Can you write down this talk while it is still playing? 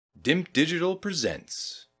Dimp Digital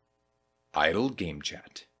presents Idle Game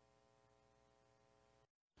Chat.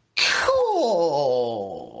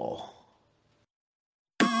 Cool.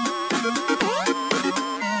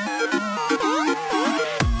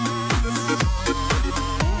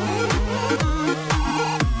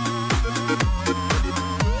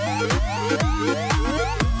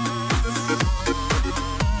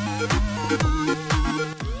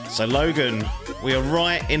 So Logan, we are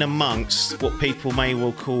right in amongst what people may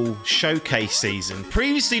well call showcase season,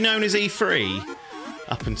 previously known as E3,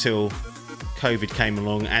 up until COVID came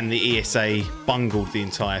along and the ESA bungled the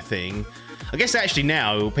entire thing. I guess actually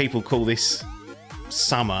now people call this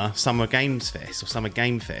Summer Games Fest or Summer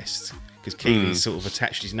Game Fest, because Keighley's sort of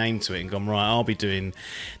attached his name to it and gone, right, I'll be doing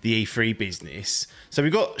the E3 business. So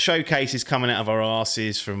we've got showcases coming out of our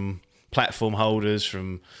arses from platform holders,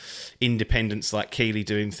 from independents like Keighley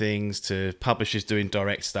doing things, to publishers doing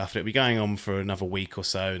direct stuff. It'll be going on for another week or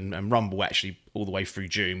so, and Rumble actually all the way through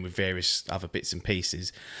June with various other bits and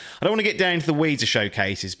pieces. I don't want to get down into the weeds of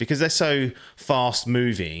showcases because they're so fast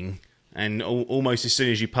moving, and almost as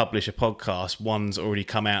soon as you publish a podcast, one's already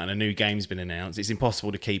come out and a new game's been announced. It's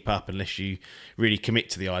impossible to keep up unless you really commit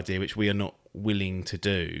to the idea, which we are not willing to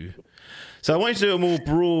do. So I wanted to do a more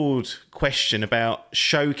broad question about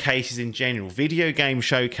showcases in general, video game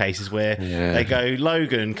showcases where they go,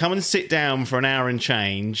 Logan, come and sit down for an hour and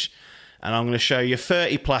change, and I'm going to show you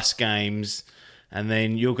 30 plus games, and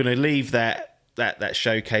then you're going to leave that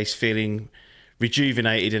showcase feeling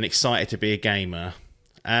rejuvenated and excited to be a gamer.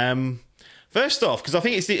 First off, because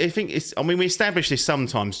I mean, we establish this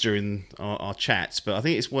sometimes during our chats, but I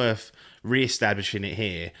think it's worth re-establishing it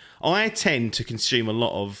here. I tend to consume a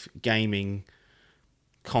lot of gaming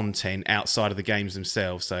content outside of the games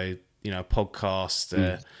themselves. So, a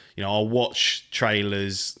podcast, I'll watch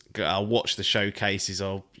trailers, I'll watch the showcases,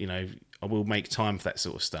 I will make time for that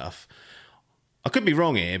sort of stuff. I could be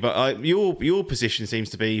wrong here, but your position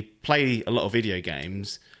seems to be play a lot of video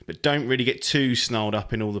games, but don't really get too snarled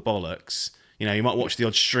up in all the bollocks. You might watch the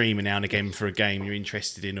odd streamer now and again for a game you're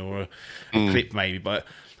interested in, or a clip maybe, but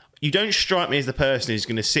you don't strike me as the person who's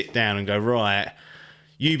going to sit down and go, right,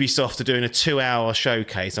 Ubisoft are doing a 2-hour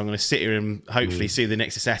showcase, I'm going to sit here and hopefully see the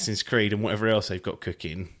next Assassin's Creed and whatever else they've got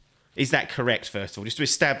cooking. Is that correct, first of all? Just to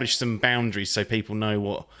establish some boundaries so people know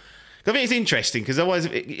what... I think it's interesting, because otherwise,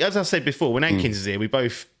 as I said before, when Ankins is here, we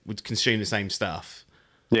both would consume the same stuff.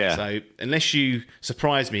 Yeah. So unless you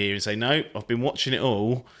surprise me here and say, no, I've been watching it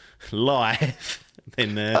all live...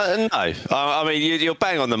 Then, no, I mean you're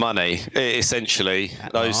bang on the money. Essentially,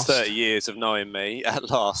 those last. 30 years of knowing me, at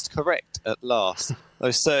last,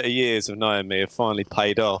 those 30 years of knowing me have finally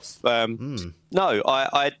paid off. No,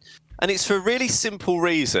 I, and it's for a really simple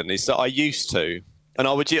reason: is that I used to, and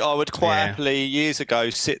I would quite happily years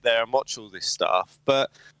ago sit there and watch all this stuff. But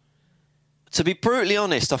to be brutally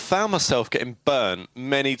honest, I found myself getting burnt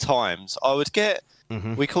many times. I would get.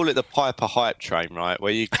 We call it the Piper hype train, right?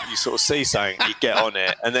 Where you sort of see something, you get on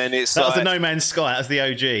it, and then it's that was the No Man's Sky. That was the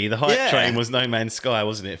OG. The hype train was No Man's Sky,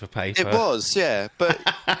 wasn't it, for paper? It was, yeah. But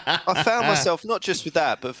I found myself not just with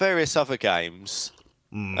that, but various other games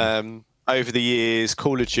over the years,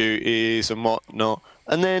 Call of Duties and whatnot.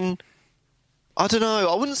 And then I don't know.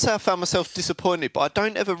 I wouldn't say I found myself disappointed, but I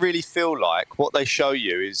don't ever really feel like what they show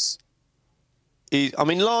you is. I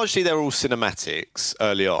mean, largely they're all cinematics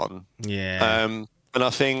early on. Yeah. And I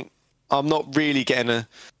think I'm not really getting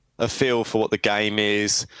a feel for what the game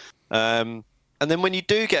is. And then when you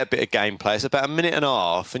do get a bit of gameplay, it's about a minute and a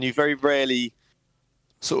half, and you very rarely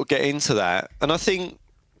sort of get into that. And I think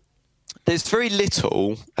there's very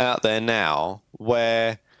little out there now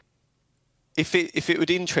where if it would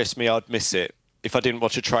interest me, I'd miss it if I didn't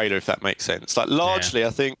watch a trailer, if that makes sense. Like, largely,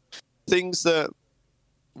 I think things that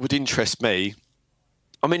would interest me...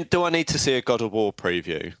 I mean, do I need to see a God of War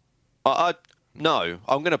preview? No,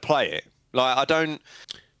 I'm going to play it. Like, I don't...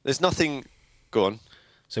 There's nothing... Go on.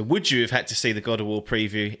 So would you have had to see the God of War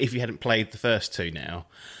preview if you hadn't played the first two now?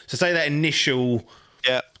 So say that initial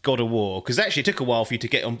God of War, because actually it took a while for you to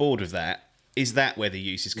get on board with that. Is that where the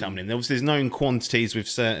use is coming in? Obviously, there's known quantities with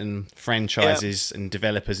certain franchises and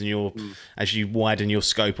developers, and as you widen your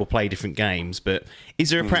scope or play different games. But is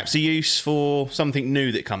there perhaps a use for something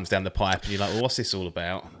new that comes down the pipe, and you're like, well, what's this all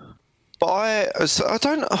about? But I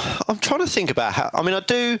don't. I'm trying to think about how. I mean, I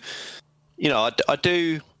do. I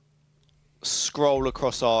do scroll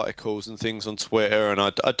across articles and things on Twitter, and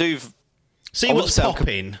I do see what's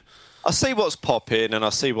popping. I see what's popping, and I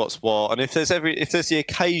see what's what. And if there's the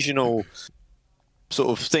occasional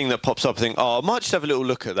sort of thing that pops up, I think, I might just have a little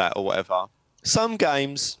look at that or whatever. Some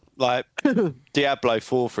games like Diablo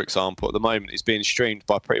 4, for example, at the moment is being streamed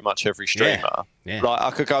by pretty much every streamer. Yeah. Like,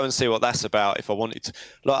 I could go and see what that's about if I wanted to.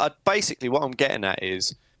 Like, basically, what I'm getting at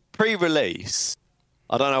is pre-release.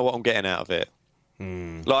 I don't know what I'm getting out of it.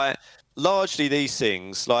 Like, largely these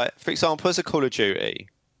things, like, for example, as a Call of Duty,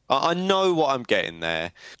 I know what I'm getting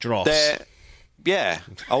there. Dross. Yeah,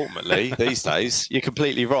 ultimately, these days, you're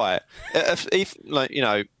completely right. If, like, you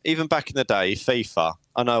know, even back in the day, FIFA,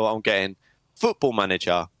 I know what I'm getting. Football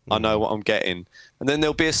Manager, I know what I'm getting. And then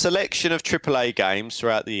there'll be a selection of AAA games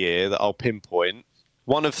throughout the year that I'll pinpoint.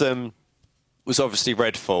 One of them was obviously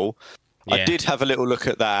Redfall. Yeah. I did have a little look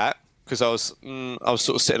at that because I was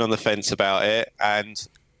sort of sitting on the fence about it.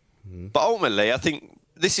 But ultimately, I think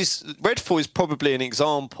Redfall is probably an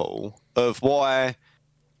example of why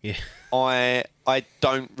I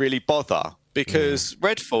don't really bother, because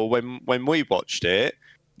Redfall, when we watched it,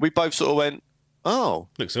 we both sort of went, oh,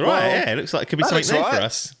 looks all right. Yeah, it looks like it could be something there for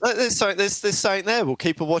us. There's something there. We'll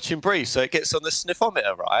keep a watching brief, so it gets on the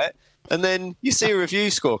sniffometer, right? And then you see a review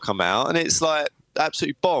score come out, and it's like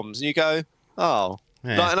absolutely bombs, and you go, oh.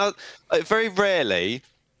 Yeah. Like, and I very rarely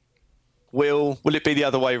will it be the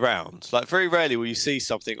other way round. Like, very rarely will you see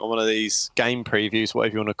something on one of these game previews,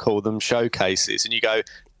 whatever you want to call them, showcases, and you go,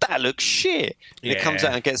 that looks shit. And it comes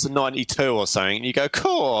out and gets a 92 or something, and you go,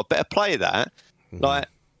 cool, I better play that. Like,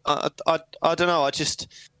 I don't know.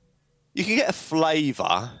 You can get a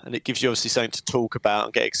flavour, and it gives you obviously something to talk about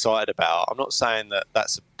and get excited about. I'm not saying that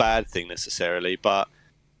that's a bad thing necessarily, but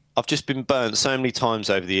I've just been burnt so many times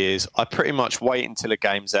over the years. I pretty much wait until a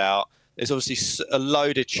game's out. There's obviously a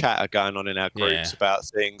load of chatter going on in our groups about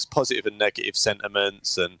things, positive and negative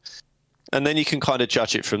sentiments, and then you can kind of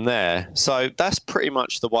judge it from there. So that's pretty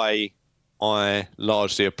much the way I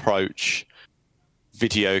largely approach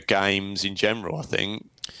video games in general, I think.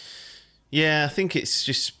 Yeah, I think it's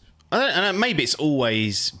just... I don't, maybe it's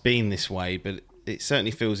always been this way, but it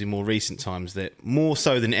certainly feels in more recent times that more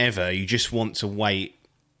so than ever, you just want to wait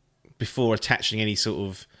before attaching any sort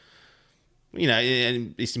of... You know,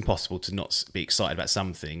 it's impossible to not be excited about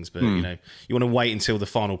some things, but, you know, you want to wait until the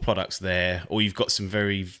final product's there, or you've got some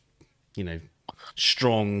very, you know,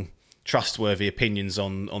 strong, trustworthy opinions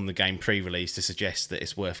on the game pre-release to suggest that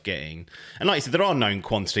it's worth getting. And like you said, there are known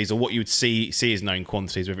quantities, or what you would see as known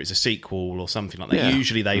quantities, whether it's a sequel or something like that. Yeah.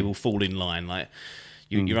 Usually they will fall in line. Like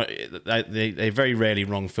they very rarely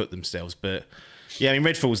wrong foot themselves. But yeah, I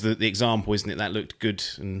mean, Redfall's the example, isn't it? That looked good,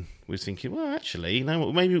 and we were thinking, well, actually, you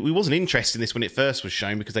know, maybe we wasn't interested in this when it first was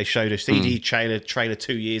shown, because they showed a CD trailer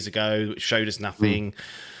 2 years ago, which showed us nothing.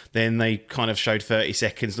 Then they kind of showed 30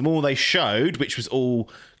 seconds. The more they showed, which was all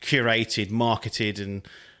curated, marketed, and,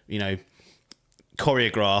 you know,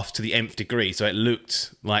 choreographed to the nth degree, so it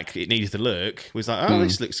looked like it needed to look, was like, oh,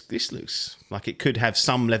 this looks like it could have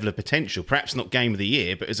some level of potential. Perhaps not Game of the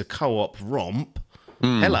Year, but as a co-op romp.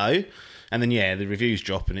 Hello. And then, yeah, the reviews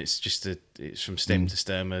drop, and it's just it's from stem to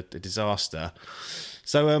stern a disaster.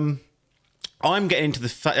 So I'm getting to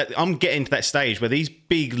that stage where these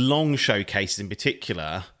big long showcases in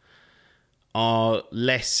particular are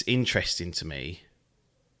less interesting to me.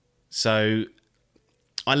 So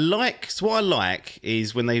what I like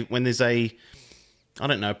is when there's a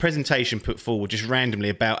presentation put forward just randomly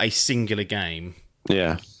about a singular game.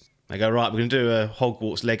 Yeah. They go, right, we're going to do a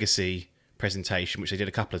Hogwarts Legacy presentation, which they did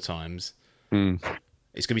a couple of times.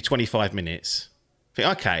 It's going to be 25 minutes. I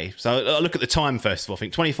think, okay, so I look at the time first of all. I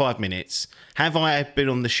think 25 minutes. Have I been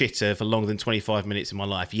on the shitter for longer than 25 minutes in my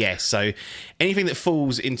life? Yes. So anything that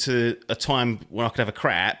falls into a time where I could have a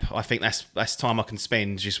crap, I think that's time I can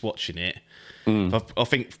spend just watching it. I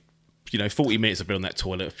think, you know, 40 minutes I've been on that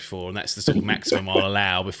toilet before, and that's the sort of maximum I'll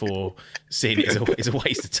allow before seeing it is a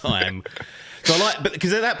waste of time. So but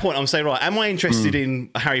because at that point I'm saying, right, am I interested in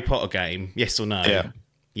a Harry Potter game? Yes or no? Yeah.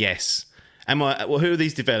 Yes. Who are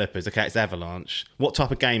these developers? Okay, it's Avalanche. What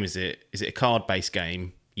type of game is it? Is it a card-based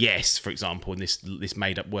game? Yes, for example, in this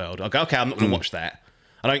made-up world. I go, okay, I'm not going to watch that.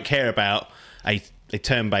 I don't care about a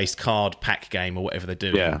turn-based card pack game or whatever they're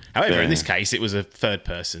doing. Yeah. However, in this case, it was a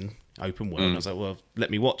third-person open world. I was like, well,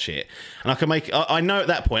 let me watch it. And I know at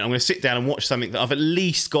that point I'm going to sit down and watch something that I've at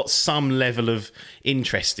least got some level of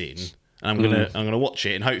interest in. And I'm going to watch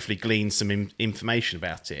it and hopefully glean some information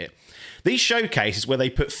about it. These showcases where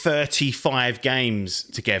they put 35 games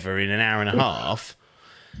together in an hour and a half,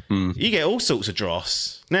 you get all sorts of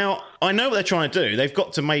dross. Now, I know what they're trying to do. They've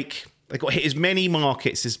got to hit as many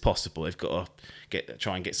markets as possible. They've got to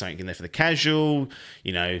try and get something in there for the casual.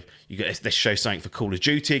 You know, let's show something for Call of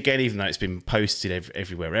Duty again, even though it's been posted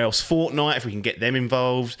everywhere else. Fortnite, if we can get them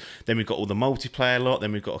involved. Then we've got all the multiplayer lot.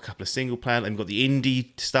 Then we've got a couple of single player. Then we've got the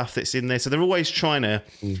indie stuff that's in there. So they're always trying to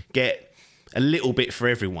get a little bit for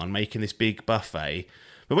everyone, making this big buffet.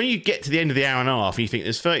 But when you get to the end of the hour and a half and you think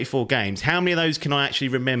there's 34 games, how many of those can I actually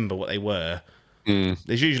remember what they were?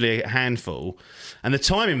 There's usually a handful. And the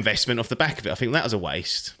time investment off the back of it, I think that was a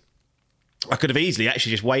waste. I could have easily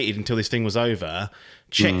actually just waited until this thing was over,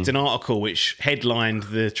 checked an article which headlined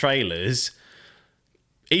the trailers,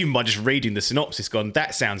 even by just reading the synopsis, gone,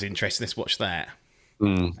 that sounds interesting, let's watch that.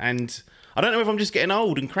 And I don't know if I'm just getting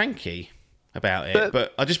old and cranky about it,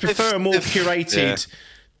 but I just prefer a more curated,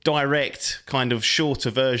 direct, kind of shorter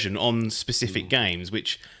version on specific games,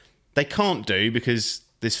 which they can't do because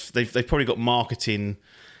they've probably got marketing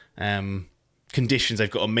conditions they've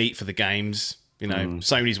got to meet for the games. You know,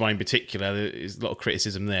 Sony's one in particular, there's a lot of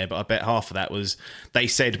criticism there, but I bet half of that was they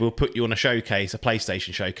said, we'll put you on a showcase, a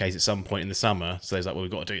PlayStation showcase at some point in the summer. So there's like, well, we've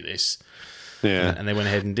got to do this. Yeah. And they went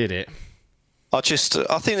ahead and did it. I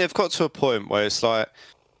think they've got to a point where it's like,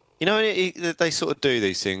 you know, they sort of do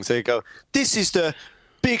these things. They go, this is the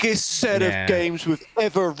biggest set of games we've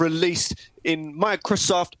ever released in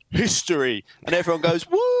Microsoft history. And everyone goes,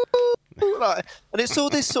 woo! Like, and it's all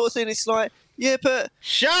this sort of thing. It's like, yeah, but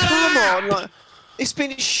come on. Like, it's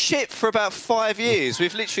been shit for about 5 years.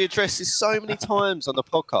 We've literally addressed this so many times on the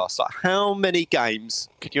podcast. Like, how many games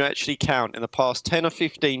could you actually count in the past 10 or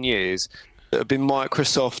 15 years that have been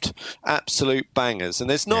Microsoft absolute bangers? And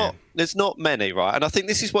there's not many, right? And I think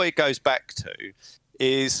this is what it goes back to,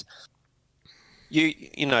 is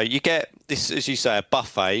you know, you get this, as you say, a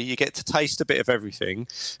buffet. You get to taste a bit of everything.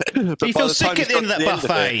 But you feel sick at the end of that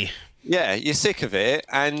buffet. Yeah, you're sick of it,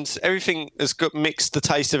 and everything has got mixed the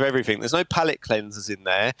taste of everything. There's no palate cleansers in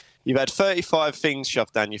there. You've had 35 things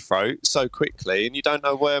shoved down your throat so quickly, and you don't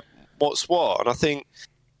know what's what. And I think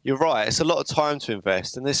you're right. It's a lot of time to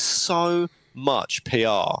invest, and there's so much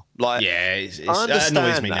PR. Like, it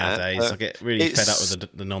annoys me nowadays. I get really fed up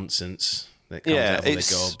with the nonsense that comes out of all the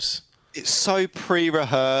gobs. It's so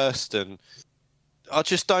pre-rehearsed, and I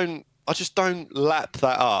just don't lap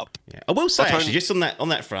that up. Yeah. I will say, actually, just on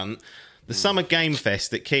that front, the Summer Game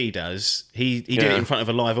Fest that Key does, he did it in front of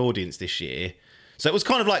a live audience this year. So it was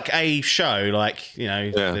kind of like a show, like, you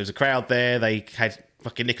know, there was a crowd there, they had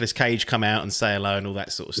fucking Nicolas Cage come out and say hello and all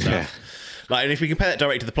that sort of stuff. Yeah. Like, and if we compare that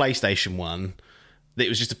directly to the PlayStation one, it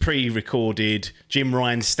was just a pre-recorded Jim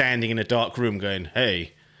Ryan standing in a dark room going,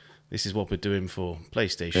 hey, this is what we're doing for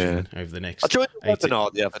PlayStation over the next... I joined a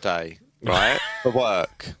webinar the other day, right, for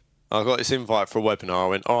work. I got this invite for a webinar. I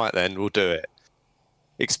went, all right, then, we'll do it.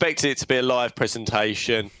 Expected it to be a live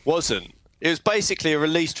presentation. Wasn't. It was basically a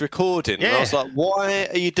released recording. Yeah. And I was like, why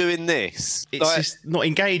are you doing this? It's just not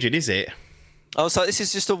engaging, is it? I was like, this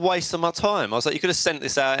is just a waste of my time. I was like, you could have sent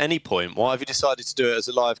this out at any point. Why have you decided to do it as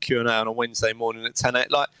a live Q&A on a Wednesday morning at 10 a.m.?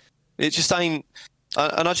 Like, it just ain't...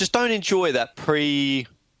 And I just don't enjoy that pre-recorded...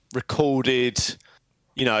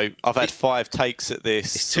 You know, I've had 5 takes at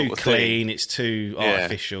this. It's too clean. It's too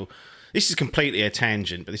artificial. This is completely a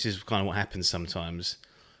tangent, but this is kind of what happens sometimes.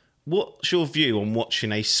 What's your view on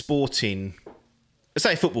watching a sporting, let's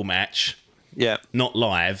say a football match, not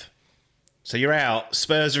live? So you're out.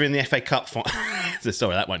 Spurs are in the FA Cup final.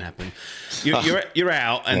 Sorry, that won't happen. You're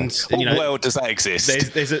out, and you know, well, does that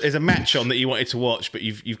exist? There's a match on that you wanted to watch, but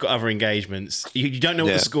you've got other engagements. You don't know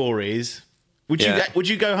what the score is. Would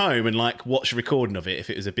you go home and like watch a recording of it if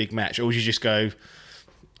it was a big match, or would you just go,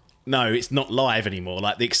 no, it's not live anymore?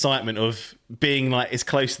 Like the excitement of being like as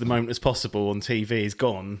close to the moment as possible on TV is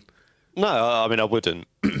gone. No, I mean I wouldn't.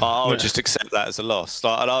 I would just accept that as a loss.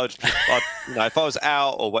 Like, and I'd you know, if I was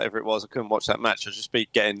out or whatever it was, I couldn't watch that match. I'd just be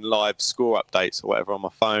getting live score updates or whatever on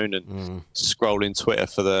my phone and scrolling Twitter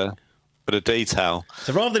for the detail.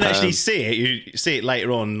 So rather than actually see it, you see it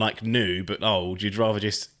later on like new but old. You'd rather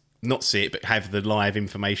just not see it, but have the live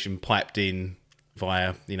information piped in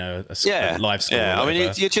via, you know, a live score. Yeah, I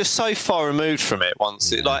mean, you're just so far removed from it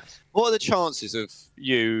once. Like, what are the chances of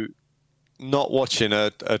you not watching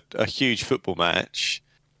a huge football match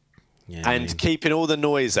and keeping all the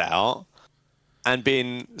noise out and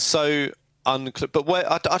being so But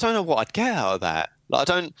I don't know what I'd get out of that. Like,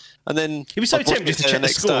 I don't. And then you'd be so tempted to check the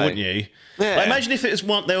score, wouldn't you? Yeah. Like, imagine if it was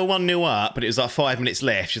they were 1-0 up, but it was like 5 minutes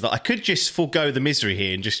left. She's like, I could just forego the misery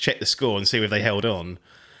here and just check the score and see if they held on.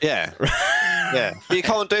 Yeah, yeah. But you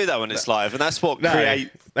can't do that when it's live, and that's what creates.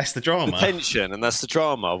 That's the drama, the tension, and that's the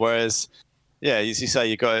drama. Whereas, as you say,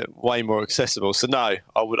 you got it way more accessible. So no,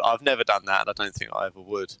 I've never done that, and I don't think I ever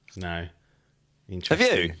would. No. Interesting.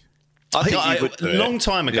 Have you? I think you would do it. A long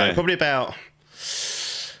time ago, probably about.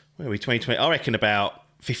 Where are we? 2020. I reckon about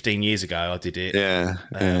 15 years ago I did it. Yeah.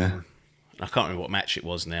 I can't remember what match it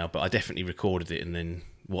was now, but I definitely recorded it and then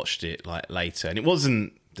watched it like later. And it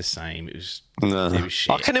wasn't the same. It was I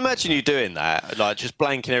shit. can imagine you doing that, like just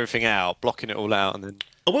blanking everything out, blocking it all out, and then.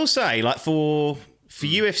 I will say, like for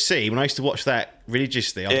UFC, when I used to watch that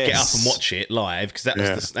religiously, I'd get up and watch it live because that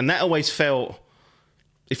was and that always felt.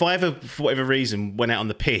 If I ever, for whatever reason, went out on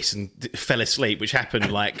the piss and fell asleep, which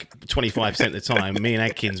happened like 25% of the time, me and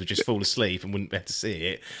Adkins would just fall asleep and wouldn't be able to see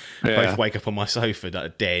it. Both wake up on my sofa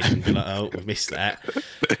like dead and be like, "Oh, we've missed that."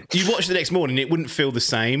 You watch the next morning, it wouldn't feel the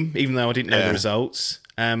same, even though I didn't know the results.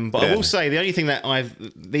 But I will say the only thing that I've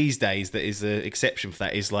these days that is an exception for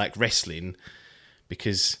that is like wrestling,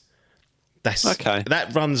 because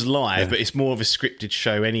that runs live, but it's more of a scripted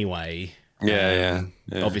show anyway.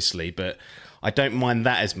 Obviously, but I don't mind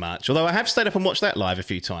that as much. Although I have stayed up and watched that live a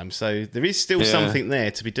few times, so there is still something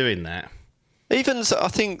there to be doing that. Even so, I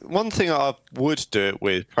think one thing I would do it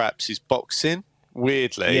with perhaps is boxing.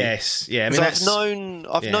 Weirdly, yes, yeah. I mean,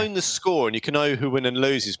 I've known the score, and you can know who wins and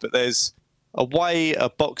loses, but there's a way a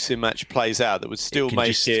boxing match plays out that would still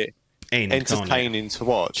make it entertaining to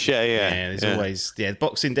watch. Yeah. There's always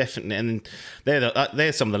boxing definitely, and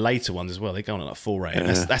they're some of the later ones as well. They go on at like 4 a.m.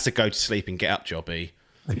 That's a go to sleep and get up jobby.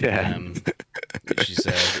 Which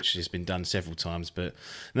has been done several times, but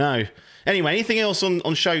no. Anyway, anything else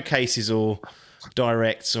on showcases or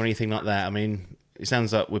directs or anything like that? I mean, it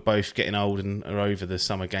sounds like we're both getting old and are over the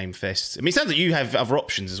Summer Game Fest. I mean, it sounds like you have other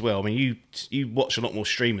options as well. I mean, you watch a lot more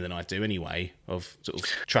streaming than I do anyway, of sort of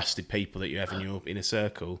trusted people that you have in your inner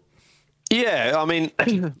circle. Yeah, I mean,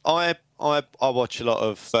 I watch a lot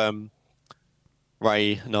of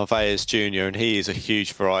Ray Narvaez Jr. and he is a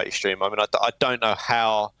huge variety streamer. I mean, I don't know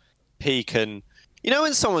how he can. You know,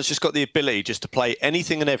 when someone's just got the ability just to play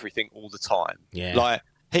anything and everything all the time. Yeah. Like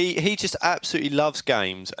he just absolutely loves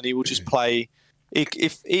games, and he will just play.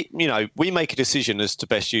 If we make a decision as to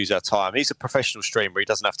best use our time. He's a professional streamer; he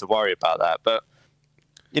doesn't have to worry about that. But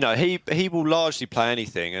he will largely play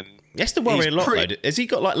anything, and he has to worry a lot. Though. Has he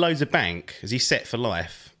got like loads of bank? Is he set for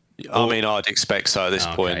life? I mean, I'd expect so at this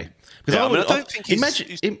point. Because I don't think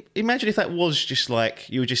imagine if that was just like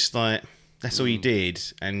you were just like that's all you did,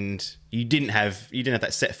 and you didn't have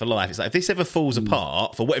that set for life. It's like if this ever falls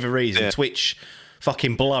apart for whatever reason, Twitch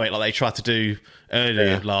fucking blow it like they tried to do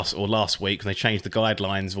earlier last week when they changed the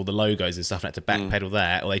guidelines of all the logos and stuff and had to backpedal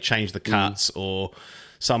that, or they changed the cuts, or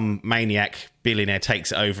some maniac billionaire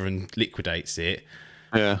takes it over and liquidates it.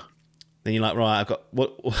 Yeah. Then you're like, right, I've got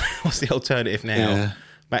what's the alternative now? Yeah.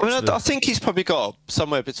 I think he's probably got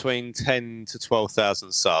somewhere between 10 to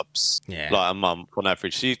 12,000 subs, like a month on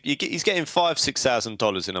average. So he's getting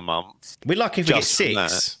 $5,000-$6,000 in a month. We're lucky if we get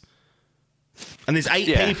 6. And there's 8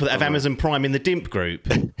 people that have Amazon Prime in the DIMP group.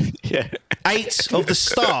 8 of the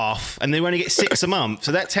staff, and they only get 6 a month.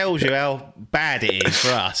 So that tells you how bad it is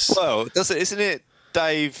for us. Well, isn't it,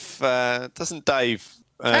 Dave? Doesn't Dave?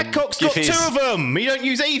 Adcock's got 2 of them. He don't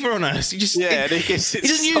use either on us. He doesn't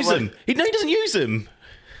use them. He doesn't use them.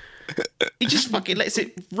 He just fucking lets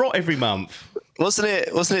it rot every month. Wasn't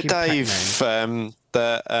it Dave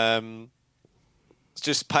that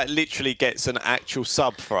just literally gets an actual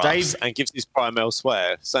sub for us and gives his Prime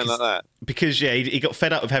elsewhere, something like that? Because he got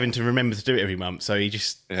fed up of having to remember to do it every month, so he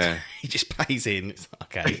just pays in. It's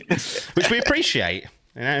okay, which we appreciate.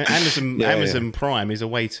 Amazon Prime is a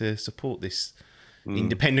way to support this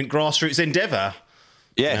independent grassroots endeavour.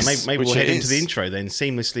 Yes, maybe we'll head into the intro then,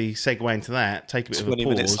 seamlessly segue into that, take a bit of a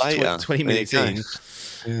pause. 20 minutes in.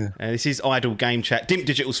 This is Idle Game Chat, DIMP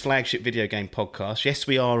Digital's flagship video game podcast. Yes,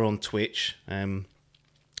 we are on Twitch.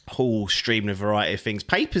 Hall streaming a variety of things.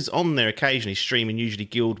 Paper's on there occasionally, streaming usually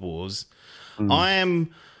Guild Wars.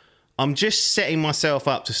 I'm just setting myself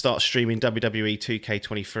up to start streaming WWE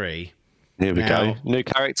 2K23. Here we go. New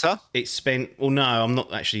character? No, I'm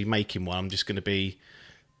not actually making one. I'm just going to be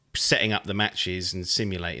setting up the matches and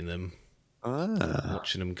simulating them,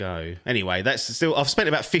 watching them go. Anyway, I've spent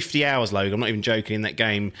about 50 hours, Logan. I'm not even joking, in that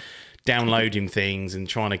game, downloading things and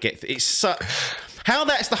trying to get. How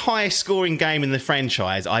that's the highest scoring game in the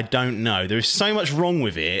franchise, I don't know. There is so much wrong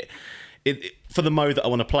with it. For the mode that I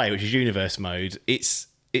want to play, which is Universe mode. It's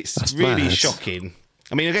really shocking.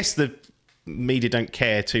 I mean, I guess the media don't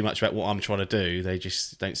care too much about what I'm trying to do. They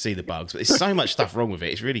just don't see the bugs. But there's so much stuff wrong with it.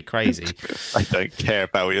 It's really crazy. They don't care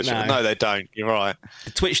about what you're trying. No, they don't. You're right.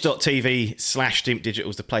 Twitch.tv/DIMP Digital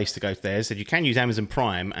is the place to go there. So you can use Amazon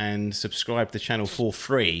Prime and subscribe to the channel for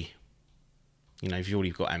free. You know, if you've already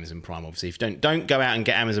got Amazon Prime, obviously. If you don't go out and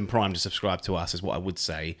get Amazon Prime to subscribe to us, is what I would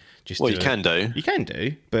say. You can do. You can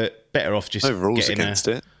do, but better off just doing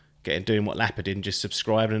what Lapper did and just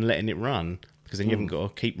subscribing and letting it run, because then you haven't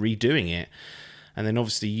got to keep redoing it. And then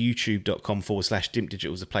obviously youtube.com/Dimp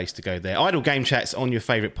Digital is a place to go there. Idle Game Chat's on your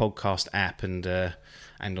favourite podcast app and on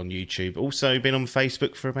YouTube. Also been on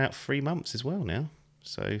Facebook for about 3 months as well now.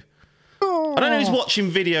 So I don't know who's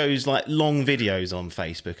watching videos, like long videos on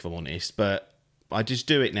Facebook, if I'm honest, but I just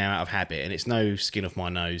do it now out of habit, and it's no skin off my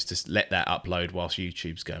nose to let that upload whilst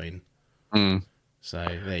YouTube's going. So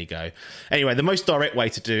there you go. Anyway, the most direct way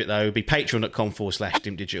to do it, though, would be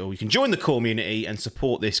patreon.com/Dimp Digital. You can join the community and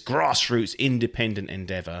support this grassroots independent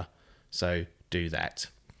endeavour. So do that.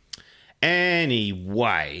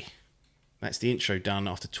 Anyway, that's the intro done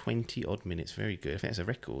after 20 odd minutes. Very good. I think that's a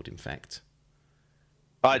record, in fact.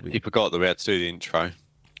 You forgot that we had to do the intro.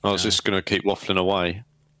 I was just going to keep waffling away.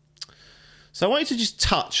 So I wanted to just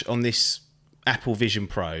touch on this Apple Vision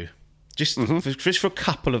Pro. Just for a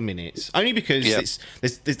couple of minutes, only because I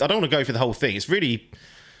don't want to go for the whole thing. It's Ready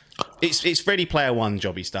Player One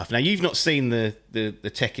jobby stuff. Now you've not seen the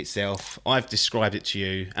tech itself. I've described it to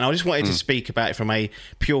you, and I just wanted to speak about it from a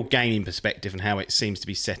pure gaming perspective and how it seems to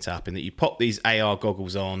be set up. In that you pop these AR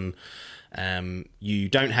goggles on, you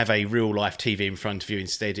don't have a real life TV in front of you.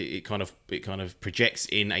 Instead, it kind of projects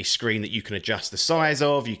in a screen that you can adjust the size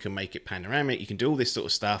of. You can make it panoramic. You can do all this sort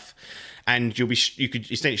of stuff. And you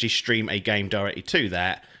could essentially stream a game directly to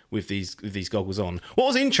that with these goggles on. What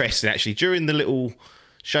was interesting, actually, during the little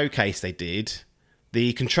showcase they did,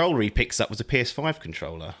 the controller he picks up was a PS5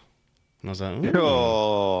 controller. And I was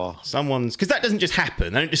like, someone's... Because that doesn't just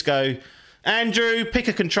happen. They don't just go, Andrew, pick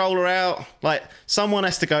a controller out. Like, someone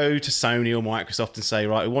has to go to Sony or Microsoft and say,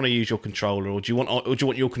 right, we want to use your controller, or do you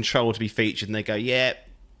want your controller to be featured? And they go, yeah,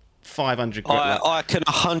 500 quid. I can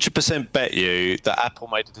 100% bet you that Apple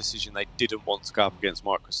made a decision they didn't want to go up against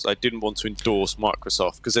Microsoft. They didn't want to endorse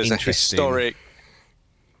Microsoft because there's a historic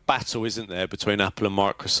battle, isn't there, between Apple and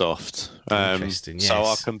Microsoft? Interesting, yes.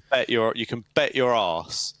 So you can bet your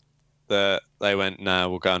ass that they went, no,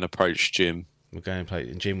 we'll go and approach Jim. We're going to play,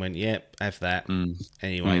 and Jim went, "Yep, have that."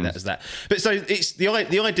 Anyway, that was that. But so it's the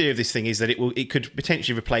idea of this thing is that it could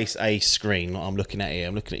potentially replace a screen. Like I'm looking at here.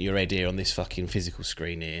 I'm looking at your head here on this fucking physical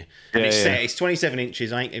screen here. And it's set. It's 27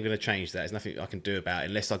 inches. I ain't even going to change that. There's nothing I can do about it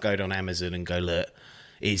unless I go down Amazon and go, look,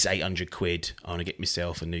 it's 800 quid. I want to get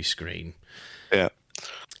myself a new screen. Yeah.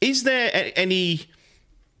 Is there any?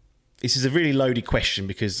 This is a really loaded question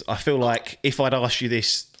because I feel like if I'd asked you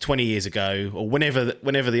this 20 years ago or whenever the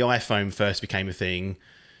iPhone first became a thing,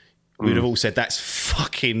 we would have all said, that's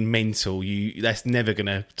fucking mental. That's never going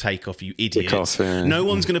to take off, you idiots. No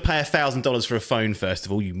one's going to pay $1,000 for a phone, first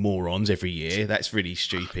of all, you morons, every year. That's really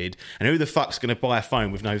stupid. And who the fuck's going to buy a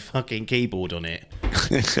phone with no fucking keyboard on it?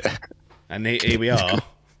 And here we are,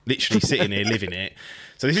 literally sitting here living it.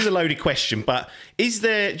 So this is a loaded question, but do you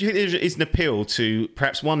think there is an appeal to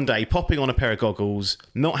perhaps one day popping on a pair of goggles,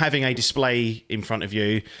 not having a display in front of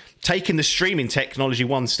you, taking the streaming technology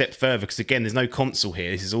one step further? Because again, there's no console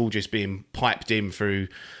here. This is all just being piped in through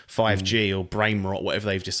 5G or brain rot, whatever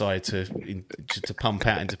they've decided to pump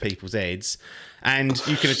out into people's heads. And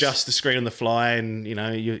you can adjust the screen on the fly, and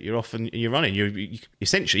you're off and you're running. You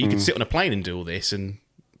essentially, you can sit on a plane and do all this and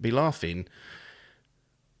be laughing.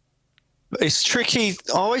 It's tricky.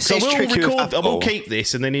 I always say it's tricky with Apple. I will keep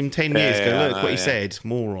this, and then in 10 years, look what he said.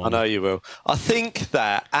 Moron. I know you will. I think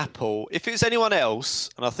that Apple, if it's anyone else,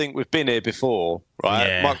 and I think we've been here before, right?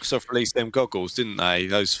 Yeah. Microsoft released them goggles, didn't they?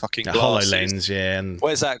 Those fucking glasses. HoloLens, yeah. And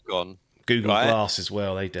where's that gone? Google Glass as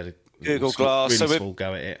well. They did a Google Glass. Really small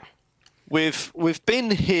go at it. We've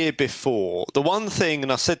been here before. The one thing,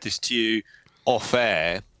 and I said this to you off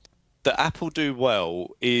air, that Apple do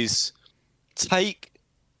well is take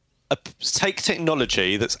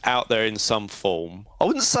technology that's out there in some form. I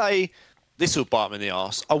wouldn't say this will bite me in the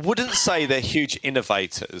arse. I wouldn't say they're huge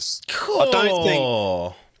innovators. Cool.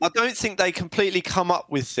 I don't think they completely come up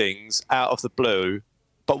with things out of the blue.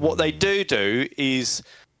 But what they do is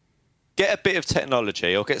get a bit of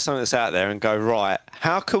technology or get something that's out there and go, right,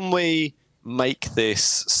 how can we make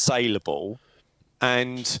this saleable,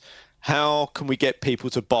 and how can we get people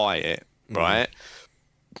to buy it, right?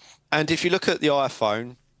 And if you look at the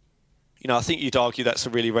iPhone, I think you'd argue that's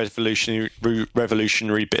a really revolutionary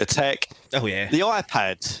bit of tech. Oh, yeah. The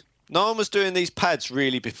iPad. No one was doing these pads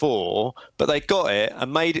really before, but they got it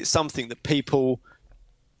and made it something that people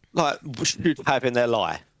should have in their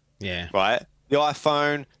life. Yeah. Right? The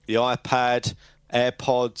iPhone, the iPad,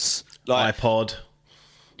 AirPods. iPod.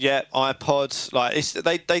 Yeah, iPod.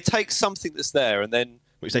 They take something that's there and then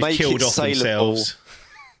which they've killed off themselves.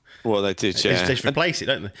 Well, they did, yeah. They just replace it,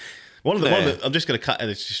 don't they? One of the I'm just going to cut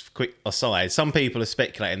just a quick aside. Some people are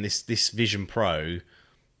speculating this Vision Pro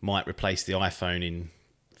might replace the iPhone in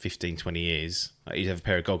 15, 20 years. Like, you'd have a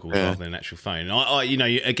pair of goggles rather than an actual phone.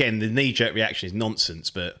 Again, the knee-jerk reaction is nonsense,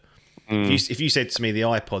 but if you said to me the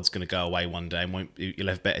iPod's going to go away one day and you'll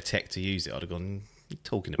have better tech to use it, I'd have gone, what are you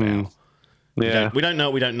talking about? Yeah. We don't know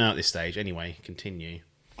what we don't know at this stage. Anyway, continue.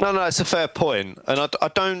 No, it's a fair point. And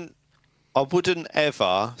I wouldn't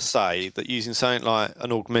ever say that using something like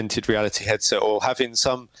an augmented reality headset or having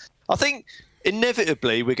I think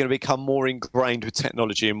inevitably we're going to become more ingrained with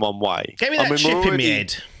technology in one way. Get me that chip in my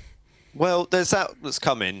head. Well, there's that's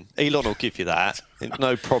coming. Elon will give you that.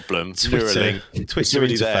 No problem. Twitter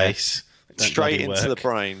interface. Straight into the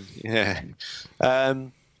brain. Yeah.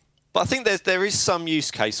 But I think there is some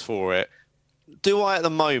use case for it. Do I, at the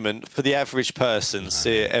moment, for the average person,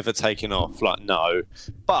 see it ever taking off? Like, no.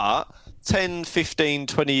 But 10, 15,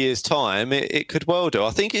 20 years' time, it could well do.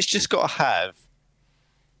 I think it's just got to have...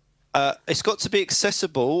 it's got to be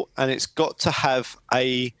accessible, and it's got to have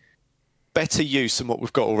a better use than what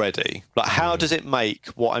we've got already. Like, how does it make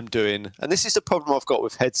what I'm doing... And this is the problem I've got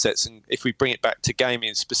with headsets, and if we bring it back to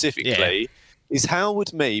gaming specifically, is how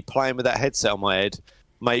would me playing with that headset on my head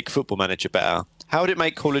make Football Manager better? How would it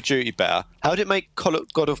make Call of Duty better? How would it make God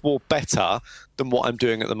of War better than what I'm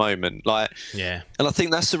doing at the moment? And I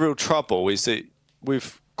think that's the real trouble, is that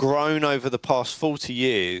we've grown over the past 40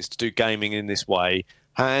 years to do gaming in this way: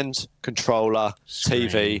 hand, controller,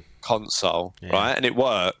 TV, console, right? And it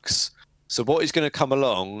works. So what is going to come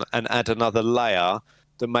along and add another layer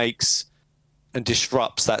that makes and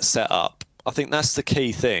disrupts that setup? I think that's the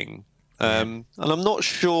key thing. And I'm not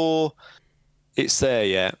sure it's there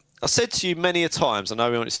yet. I said to you many a times, I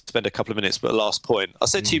know we only spend a couple of minutes, but the last point, I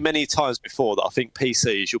said to you many times before that I think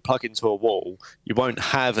PCs, you'll plug into a wall, you won't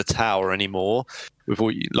have a tower anymore,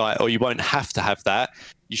 or you won't have to have that.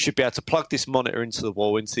 You should be able to plug this monitor into the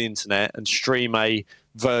wall, into the internet, and stream a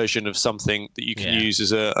version of something that you can use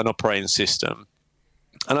as an operating system.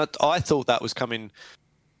 And I thought that was coming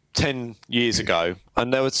 10 years ago,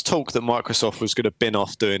 and there was talk that Microsoft was going to bin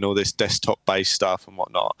off doing all this desktop-based stuff and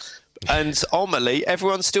whatnot. And ultimately,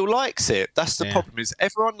 everyone still likes it. That's the problem, is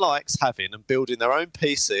everyone likes having and building their own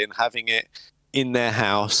PC and having it in their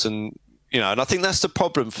house. And, and I think that's the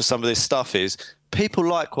problem for some of this stuff, is people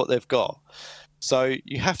like what they've got. So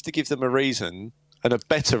you have to give them a reason, and a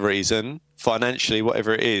better reason, financially,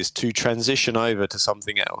 whatever it is, to transition over to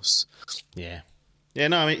something else. Yeah. Yeah,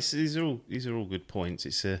 no, I mean, these are all good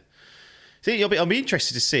points. I'll be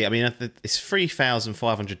interested to see. I mean, it's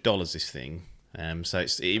 $3,500, this thing. So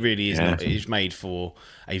it really is not. It is made for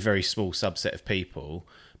a very small subset of people.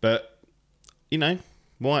 But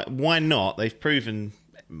why not? They've proven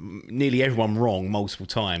nearly everyone wrong multiple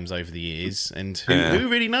times over the years, and who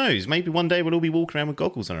really knows? Maybe one day we'll all be walking around with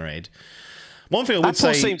goggles on our head. One thing I would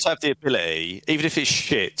say, Apple seems to have the ability, even if it's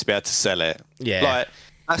shit, to be able to sell it. Yeah.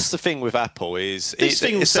 That's the thing with Apple, is this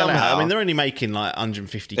thing will sell out. I mean, they're only making like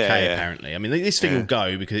 150k apparently. I mean, this thing will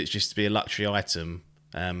go because it's just to be a luxury item.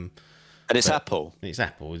 And it's Apple. It's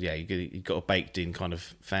Apple. Yeah, you've got a baked-in kind of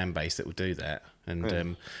fan base that will do that. And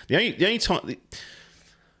the only time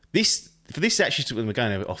this actually, we're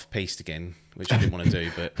going off piste again, which I didn't want to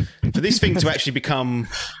do, but for this thing to actually become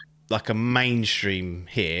like a mainstream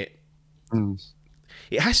hit,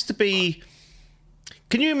 it has to be.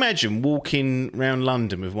 Can you imagine walking around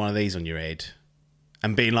London with one of these on your head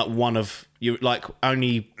and being like one of you, like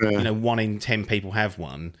only 1 in 10 people have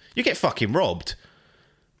one? You get fucking robbed.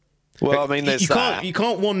 Well, I mean, you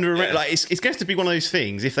can't wander around. Like it's going to be one of those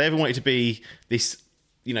things. If they ever want it to be this,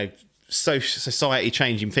 society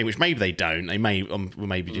changing thing, which maybe they don't. They may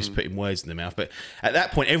maybe just putting words in their mouth. But at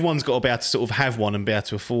that point, everyone's got to be able to sort of have one and be able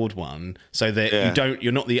to afford one, so that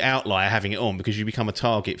you're not the outlier having it on, because you become a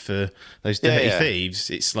target for those dirty thieves.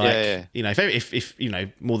 It's like if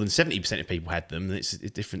more than 70% of people had them, then it's a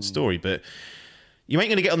different story. But you ain't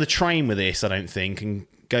going to get on the train with this, I don't think, and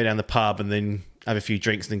go down the pub and then have a few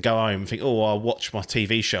drinks and then go home and think, I'll watch my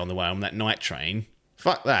TV show on the way on that night train.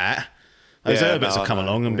 Fuck that. Those Herberts will come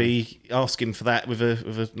along and be asking for that with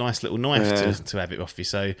a nice little knife to have it off you.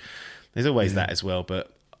 So there's always that as well.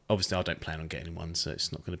 But obviously I don't plan on getting one, so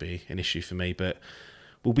it's not going to be an issue for me. But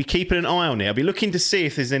we'll be keeping an eye on it. I'll be looking to see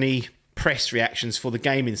if there's any press reactions for the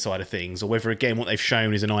gaming side of things, or whether, again, what they've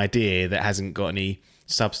shown is an idea that hasn't got any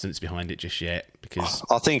substance behind it just yet. Because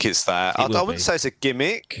I think it's that. I wouldn't say it's a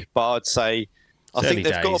gimmick, but I'd say I think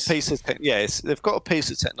they've got a piece of they've got a piece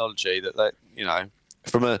of technology that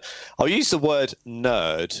I'll use the word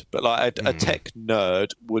nerd, but like a tech nerd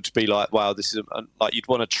would be like, wow, this is like you'd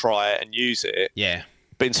want to try it and use it. Yeah.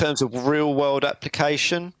 But in terms of real world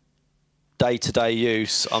application, day-to-day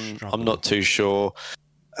use, I'm not too sure.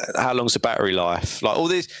 how long's the battery life? Like all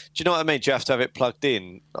these, do you know what I mean? Do you have to have it plugged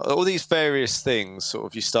in? All these various things, sort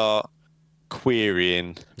of, you start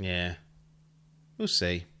querying. Yeah, we'll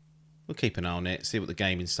see. We'll keep an eye on it, see what the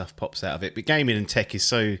gaming stuff pops out of it. But gaming and tech is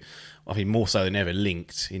so, I mean, more so than ever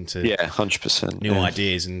linked into 100% new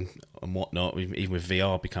ideas and whatnot, even with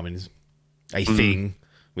VR becoming a thing,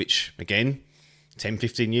 which, again, 10,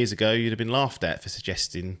 15 years ago, you'd have been laughed at for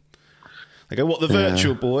suggesting. They go, what, the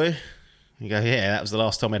Virtual Boy? You go, yeah, that was the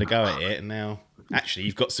last time I had a go at it, and now, actually,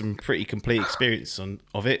 you've got some pretty complete experience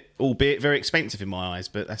of it, albeit very expensive in my eyes,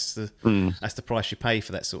 but that's the price you pay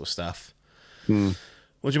for that sort of stuff.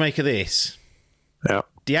 What do you make of this? Yeah.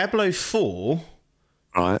 Diablo 4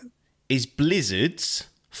 is Blizzard's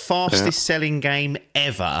fastest selling game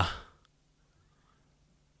ever.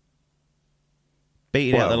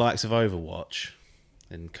 Beating out the likes of Overwatch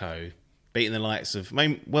and co. Beating the likes of... I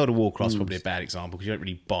mean, World of Warcraft's probably a bad example because you don't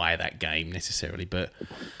really buy that game necessarily, but...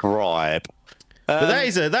 Right. But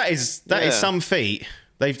that is some feat.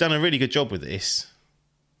 They've done a really good job with this,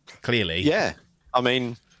 clearly. Yeah. I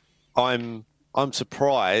mean, I'm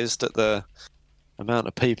surprised at the amount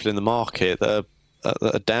of people in the market that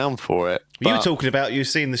are down for it. You were talking about you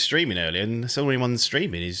seeing the streaming earlier, and the only one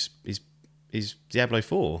streaming is Diablo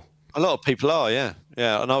 4. A lot of people are, yeah,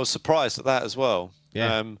 and I was surprised at that as well.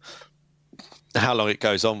 Yeah. How long it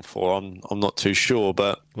goes on for, I'm not too sure,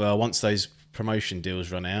 but once those promotion deals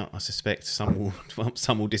run out, I suspect some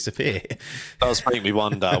will disappear. It does make me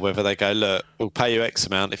wonder whether they go, look, we'll pay you X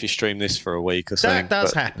amount if you stream this for a week or something. That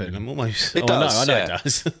does happen. I'm almost. It does. I know it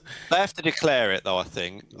does. They have to declare it, though. I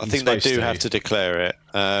think they do have to declare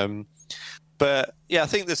it. But yeah, I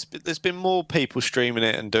think there's been more people streaming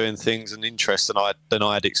it and doing things and interest than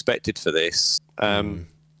I had expected for this.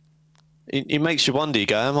 It makes you wonder. You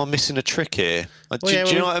go, am I missing a trick here? Do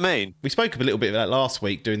you know what I mean? We spoke a little bit about that last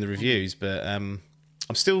week doing the reviews, but I'm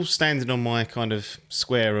still standing on my kind of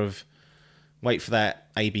square of wait for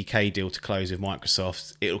that ABK deal to close with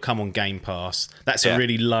Microsoft. It'll come on Game Pass. That's a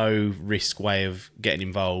really low risk way of getting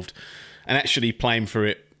involved and actually playing for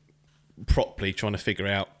it properly, trying to figure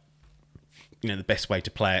out the best way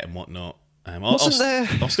to play it and whatnot. I'll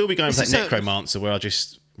still be going for that Necromancer where I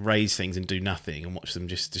just raise things and do nothing and watch them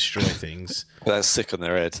just destroy things. That's sick on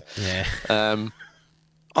their head. Yeah.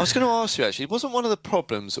 I was going to ask you, actually, wasn't one of the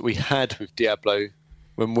problems that we had with Diablo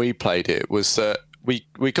when we played it was that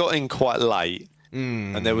we got in quite late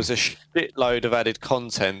and there was a shitload of added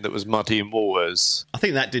content that was muddying waters. I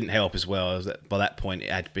think that didn't help as well. As that by that point, it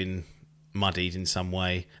had been muddied in some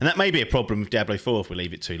way, and that may be a problem with Diablo 4 if we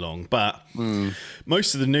leave it too long, but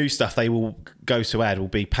most of the new stuff they will go to add will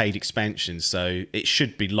be paid expansions, so it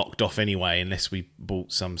should be locked off anyway unless we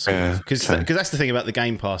bought some sort of because that's the thing about the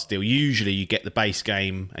Game Pass deal. Usually you get the base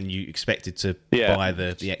game and you expected to buy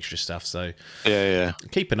the extra stuff, so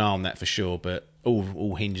keep an eye on that for sure, but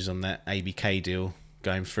all hinges on that ABK deal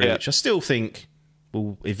going through, which I still think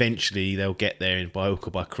will eventually they'll get there by hook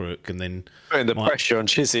or by crook, and then putting the pressure on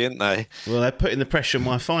Chizzy, aren't they? Well, they're putting the pressure on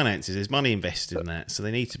my finances. There's money invested in that, so they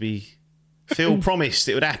need to be. Phil promised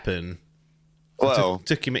it would happen. Well,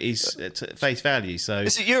 took him at his face value. So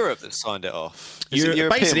is it Europe that signed it off?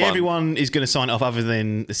 Basically, everyone is going to sign it off, other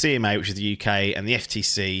than the CMA, which is the UK, and the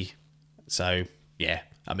FTC. So yeah,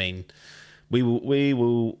 I mean, we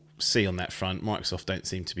will see on that front. Microsoft don't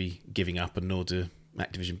seem to be giving up, and nor do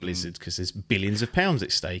Activision Blizzard, because there's billions of pounds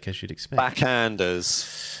at stake, as you'd expect.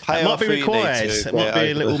 Backhanders. It might be required. It might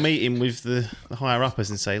be a little meeting with the higher uppers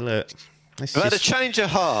and say, look, we've had a change of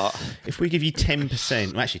heart. If we give you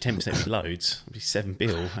 10%, well, actually 10% would be loads. It'd be $7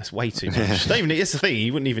 billion. That's way too much. That's the thing.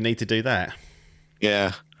 You wouldn't even need to do that.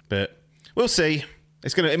 Yeah. But we'll see.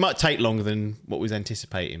 It might take longer than what we was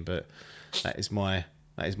anticipating, but that is my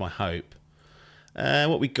hope.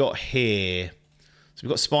 What we got here. So we've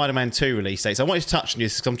got Spider-Man 2 release dates. I wanted to touch on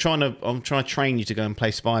this because I'm trying to train you to go and play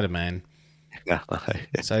Spider-Man.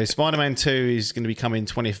 So Spider-Man 2 is going to be coming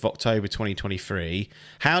 20th of October 2023.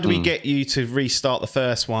 How do we get you to restart the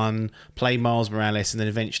first one, play Miles Morales, and then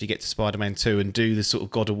eventually get to Spider-Man 2 and do the sort of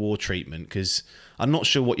God of War treatment? Because I'm not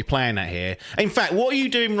sure what you're playing at here. In fact, what are you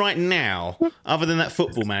doing right now other than that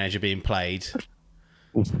Football Manager being played?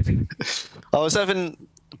 I'm having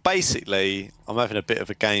a bit of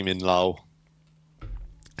a gaming lull.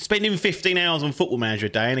 Spending 15 hours on Football Manager a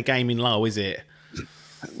day in a gaming lull, is it?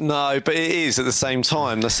 No, but it is at the same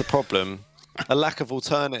time. That's the problem. A lack of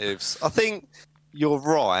alternatives. I think you're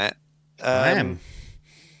right. I am.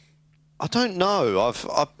 I don't know.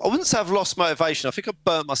 I wouldn't say I've lost motivation. I think I've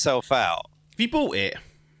burnt myself out. Have you bought it?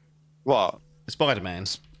 What? Spider-Man?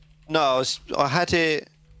 No, I had it.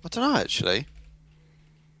 I don't know, actually.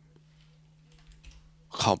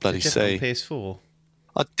 I can't bloody see. PS4.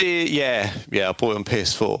 I did, yeah. I bought it on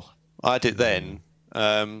PS4. I had it then.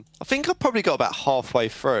 I think I probably got about halfway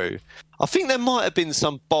through. I think there might have been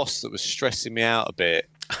some boss that was stressing me out a bit,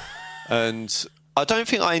 and I don't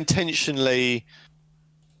think I intentionally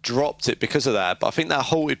dropped it because of that. But I think that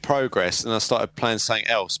halted progress, and I started playing something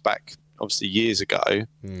else back, obviously years ago,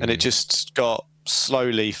 and it just got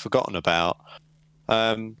slowly forgotten about.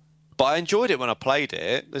 But I enjoyed it when I played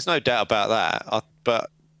it. There's no doubt about that. But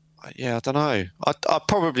yeah, I don't know. I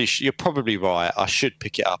probably you're probably right. I should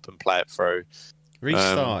pick it up and play it through.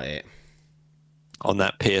 Restart it on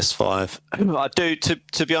that PS5. I do.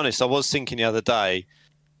 To be honest, I was thinking the other day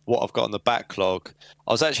what I've got on the backlog.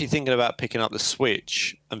 I was actually thinking about picking up the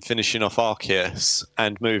Switch and finishing off Arceus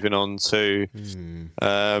and moving on to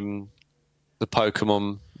the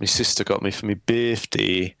Pokemon my sister got me for my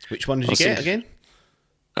birthday. Which one did you get again?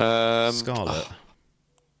 Scarlet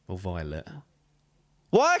or Violet?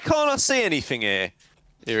 Why can't I see anything here?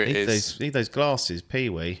 Here it is. Need those glasses,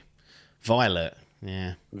 Pee-wee. Violet,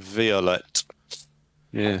 yeah. Violet.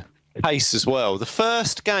 Yeah. Case as well. The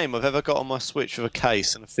first game I've ever got on my Switch with a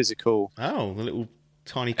case and a physical... Oh, the little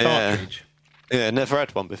tiny cartridge. Yeah, never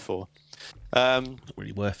had one before. Not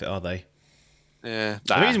really worth it, are they? Yeah.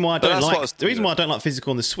 The reason why I don't like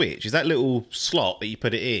physical on the Switch is that little slot that you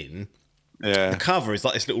put it in. Yeah. The cover is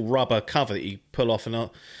like this little rubber cover that you pull off, and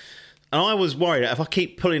I was worried that if I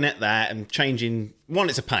keep pulling at that and changing, one,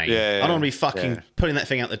 it's a pain. I don't want to be fucking pulling that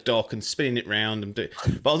thing out the dock and spinning it round but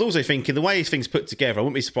I was also thinking the way these things put together, I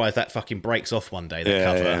wouldn't be surprised if that fucking breaks off one day, that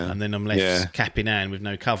cover, and then I'm left cap in hand with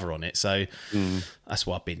no cover on it. So that's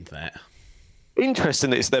why I've been to that. Interesting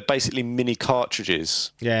that they're basically mini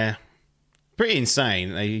cartridges. Yeah. Pretty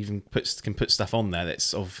insane. They even can put stuff on there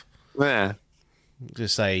that's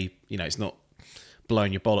just say, it's not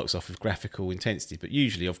blowing your bollocks off with graphical intensity, but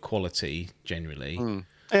usually of quality generally.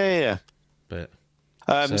 Yeah. But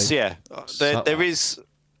there is.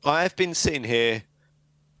 I have been sitting here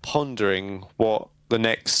pondering what the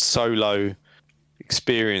next solo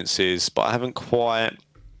experience is, but I haven't quite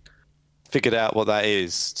figured out what that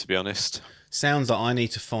is, to be honest. Sounds like I need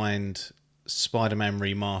to find Spider-Man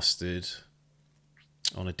Remastered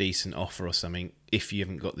on a decent offer or something if you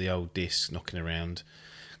haven't got the old disc knocking around.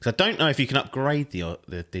 Because I don't know if you can upgrade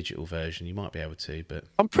the digital version. You might be able to, but...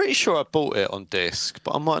 I'm pretty sure I bought it on disc,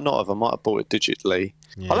 but I might not have. I might have bought it digitally.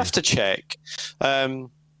 Yeah. I'll have to check.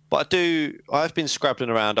 But I've been scrabbling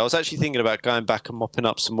around. I was actually thinking about going back and mopping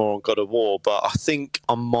up some more on God of War, but I think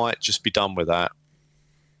I might just be done with that.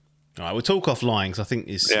 All right, we'll talk offline, because I think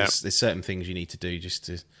there's certain things you need to do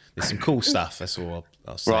there's some cool stuff, that's all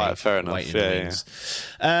I'll say. Right, fair enough.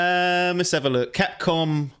 Let's have a look.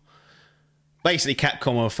 Capcom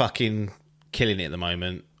are fucking killing it at the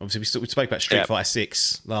moment. Obviously, we spoke about Street Fighter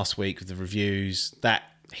 6 last week with the reviews. That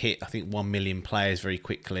hit, I think, 1 million players very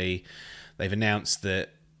quickly. They've announced that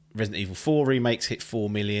Resident Evil 4 remakes hit 4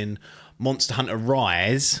 million. Monster Hunter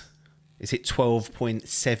Rise has hit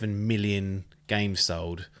 12.7 million games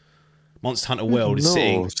sold. Monster Hunter World is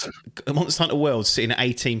sitting at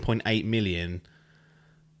 18.8 million.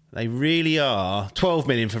 They really are. 12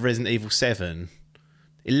 million for Resident Evil 7.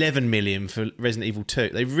 11 million for Resident Evil 2.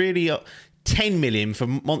 They really are. 10 million for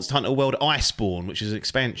Monster Hunter World Iceborne, which is an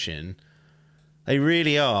expansion. They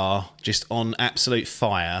really are just on absolute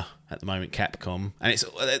fire at the moment, Capcom.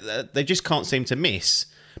 And they just can't seem to miss.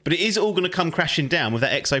 But it is all going to come crashing down with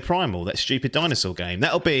that Exoprimal, that stupid dinosaur game.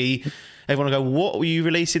 That'll be... Everyone will go, what were you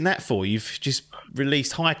releasing that for? You've just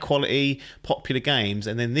released high-quality, popular games,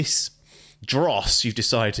 and then this dross you've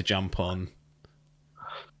decided to jump on.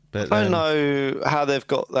 But I don't know how they've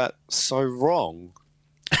got that so wrong.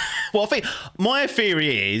 Well, I think my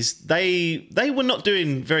theory is they were not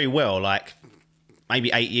doing very well, like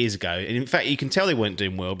maybe 8 years ago. And in fact, you can tell they weren't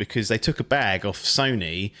doing well because they took a bag off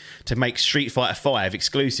Sony to make Street Fighter V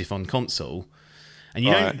exclusive on console. And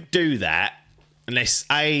you don't do that unless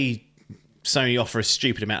A, Sony offer a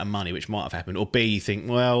stupid amount of money, which might have happened, or B, you think,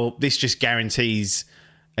 well, this just guarantees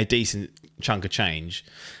a decent chunk of change.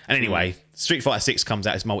 And anyway, Street Fighter 6 comes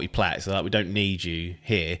out as multi-plat, so we don't need you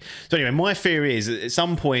here. So anyway, my theory is that at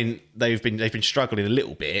some point they've been struggling a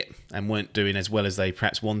little bit and weren't doing as well as they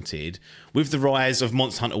perhaps wanted. With the rise of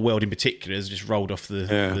Monster Hunter World in particular, has just rolled off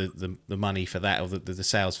the money for that, or the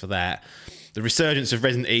sales for that. The resurgence of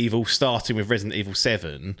Resident Evil, starting with Resident Evil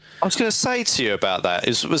 7. I was going to say to you about that.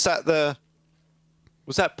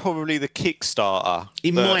 Was that probably the Kickstarter?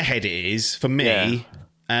 In my head, it is. For me,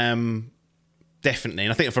 definitely.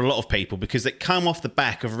 And I think for a lot of people, because it come off the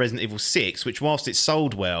back of Resident Evil 6, which whilst it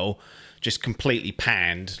sold well, just completely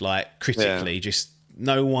panned, like critically. Just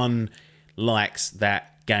no one likes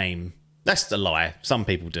that game That's a lie. Some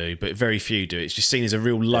people do, but very few do. It's just seen as a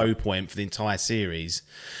real low point for the entire series.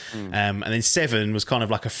 And then 7 was kind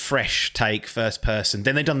of like a fresh take, first person.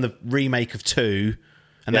 Then they've done the remake of 2,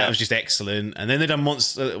 and that was just excellent. And then they've done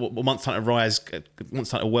Monster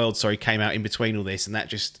Hunter World, came out in between all this, and that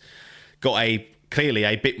just got clearly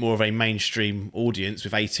a bit more of a mainstream audience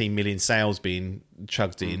with 18 million sales being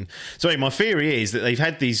chugged in. So my theory is that they've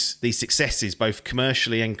had these successes both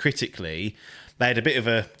commercially and critically. They had a bit of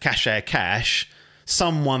a cash.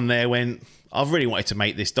 Someone there went, I've really wanted to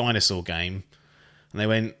make this dinosaur game. And they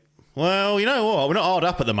went, well, you know what? We're not hard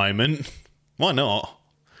up at the moment. Why not?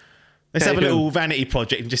 Let's have a little vanity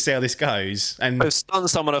project and just see how this goes. And it's done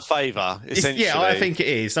someone a favour, essentially. Yeah, I think it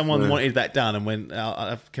is. Someone wanted that done and went,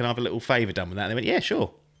 can I have a little favour done with that? And they went, yeah,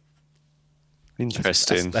 sure.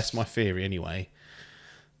 Interesting. That's my theory anyway.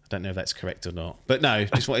 I don't know if that's correct or not. But no,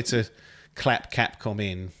 just wanted to clap Capcom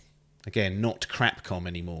in. Again, not Crapcom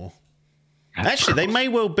anymore. Actually, they may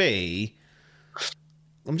well be.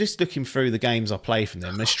 I'm just looking through the games I play from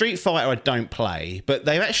them. The Street Fighter I don't play, but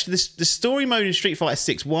they've actually the story mode in Street Fighter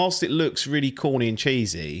 6, whilst it looks really corny and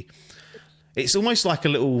cheesy, it's almost like a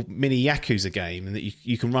little mini Yakuza game, and that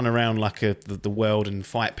you can run around like the world and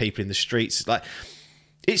fight people in the streets. Like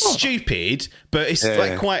it's stupid, but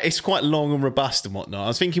it's quite long and robust and whatnot. I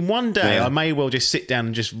was thinking one day I may well just sit down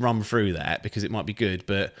and just run through that because it might be good,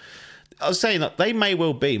 but. I was saying that they may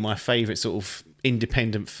well be my favourite sort of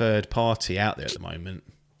independent third party out there at the moment.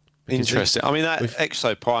 Interesting. I mean, that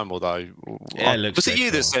Exo Primal, though, was it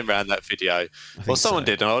you that sent around that video? Well, someone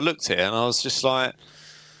did, and I looked at it, and I was just like,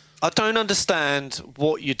 I don't understand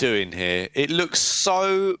what you're doing here. It looks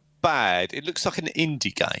so bad. It looks like an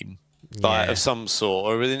indie game. Of some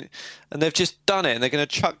sort, and they've just done it, and they're going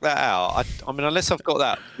to chuck that out. I mean, unless I've got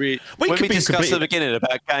that. When we discussed at the beginning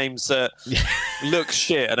about games that look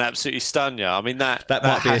shit and absolutely stun you, I mean that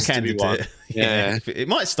might be a candidate. Be one. Yeah, it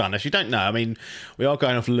might stun us. You don't know. I mean, we are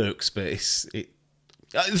going off looks, but the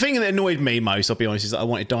thing that annoyed me most, I'll be honest, is that I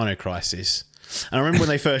wanted Dino Crisis, and I remember when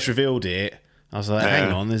they first revealed it, I was like,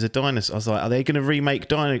 hang on, there's a dinosaur. I was like, are they going to remake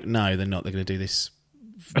Dino? No, they're not. They're going to do this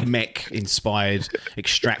mech-inspired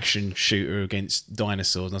extraction shooter against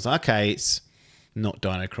dinosaurs. And I was like, okay, it's not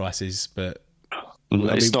Dino Crisis, but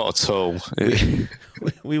it's not at all.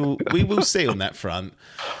 we will see on that front.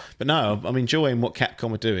 But no, I'm enjoying what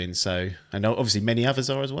Capcom are doing. So, and obviously many others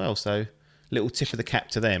are as well. So, little tip of the cap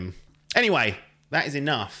to them. Anyway, that is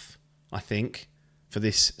enough, I think, for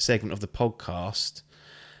this segment of the podcast.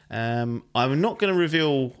 I'm not going to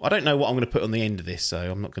reveal. I don't know what I'm going to put on the end of this, so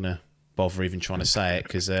I'm not going to bother even trying to say it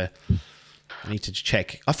because I need to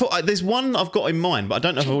check. I thought there's one I've got in mind, but I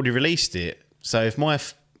don't know if I've already released it. So if my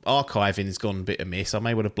archiving has gone a bit amiss, I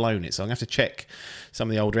may well have blown it. So I'm going to have to check some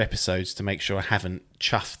of the older episodes to make sure I haven't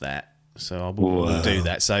chuffed that. So I will do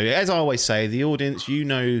that. So as I always say, the audience, you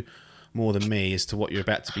know more than me as to what you're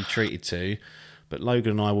about to be treated to. But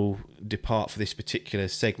Logan and I will depart for this particular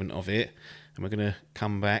segment of it, and we're going to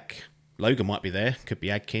come back. Logan might be there. Could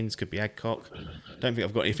be Adkins, could be Adcock. Don't think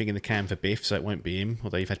I've got anything in the can for Biff, so it won't be him.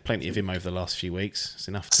 Although you've had plenty of him over the last few weeks. It's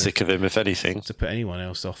enough sick of him, if anything, to put anyone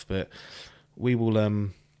else off. But we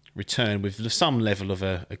will return with some level of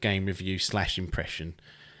a game review / impression.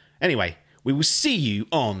 Anyway, we will see you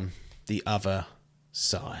on the other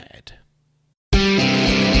side.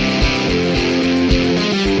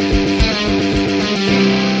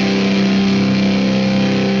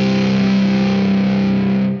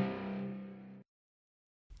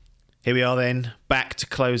 Here we are then, back to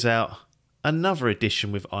close out another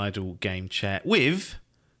edition with Idle Game Chat, with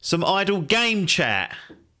some Idle Game Chat.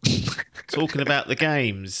 Talking about the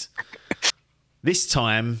games. This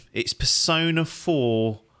time, it's Persona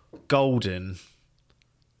 4 Golden.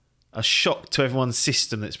 A shock to everyone's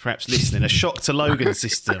system that's perhaps listening. A shock to Logan's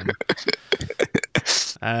system.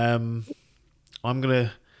 I'm going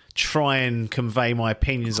to try and convey my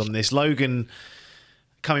opinions on this. Logan,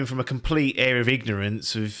 coming from a complete area of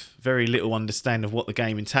ignorance with very little understanding of what the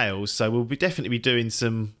game entails, so we'll definitely be doing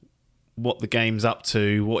some what the game's up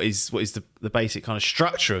to, what is the basic kind of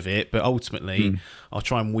structure of it, but ultimately I'll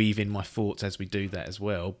try and weave in my thoughts as we do that as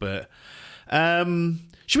well. But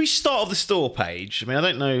should we start off the store page? I mean, I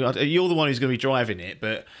don't know, you're the one who's going to be driving it,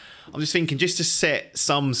 but I'm just thinking just to set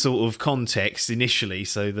some sort of context initially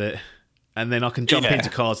so that, and then I can jump into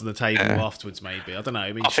cards on the table afterwards, maybe. I don't know.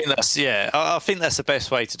 I mean, I think that's the best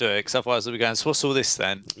way to do it, because otherwise we'll be going, so what's all this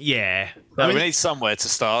then? Yeah. No, we need somewhere to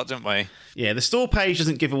start, don't we? Yeah, the store page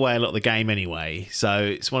doesn't give away a lot of the game anyway, so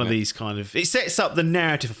it's one of these kind of... It sets up the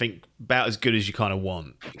narrative, I think, about as good as you kind of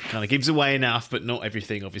want. It kind of gives away enough, but not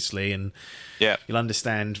everything, obviously, and you'll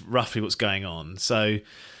understand roughly what's going on. So...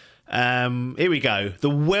 Here we go. The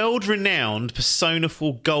world-renowned Persona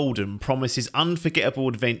 4 Golden promises unforgettable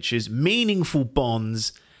adventures, meaningful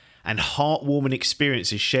bonds, and heartwarming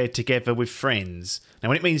experiences shared together with friends. Now,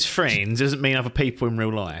 when it means friends, it doesn't mean other people in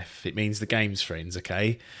real life. It means the game's friends,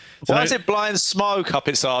 okay? So Why is it blowing smoke up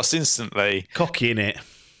its arse instantly? cocky, innit?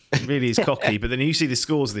 It really is cocky. But then you see the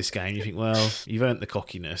scores of this game, you think, well, you've earned the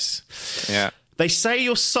cockiness. Yeah. They say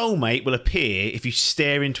your soulmate will appear if you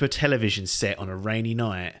stare into a television set on a rainy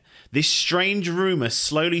night. This strange rumour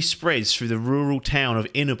slowly spreads through the rural town of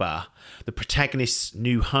Inaba, the protagonist's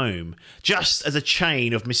new home, just as a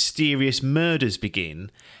chain of mysterious murders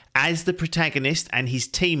begin. As the protagonist and his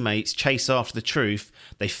teammates chase after the truth,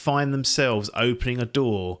 they find themselves opening a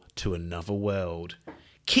door to another world.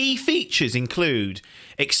 Key features include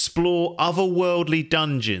explore otherworldly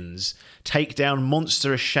dungeons, take down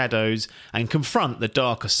monstrous shadows, and confront the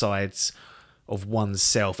darker sides of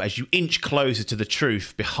oneself as you inch closer to the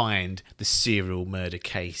truth behind the serial murder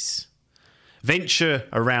case. Venture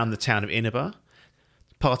around the town of Inaba,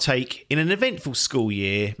 partake in an eventful school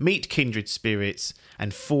year, meet kindred spirits,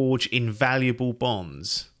 and forge invaluable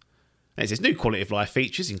bonds. It says new quality of life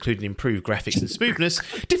features, including improved graphics and smoothness,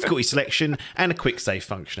 difficulty selection, and a quick save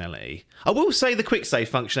functionality. I will say the quick save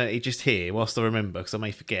functionality just here, whilst I remember, because I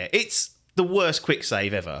may forget. It's the worst quick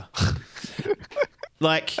save ever.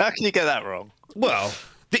 Like, How can you get that wrong? well,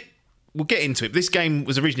 we'll get into it. This game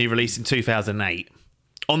was originally released in 2008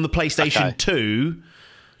 on the PlayStation 2,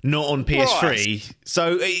 not on PS3. Right.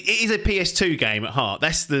 So it is a PS2 game at heart.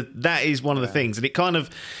 That is one of the things, and it kind of,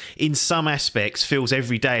 in some aspects, feels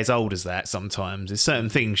every day as old as that. Sometimes there's certain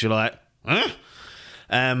things you're like, huh?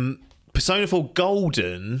 Persona 4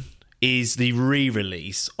 Golden is the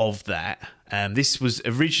re-release of that. This was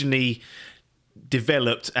originally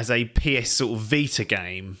developed as a PS sort of Vita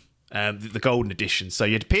game. The Golden Edition. So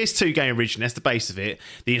you had a PS2 game originally, that's the base of it.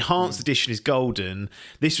 The Enhanced Edition is Golden.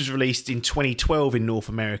 This was released in 2012 in North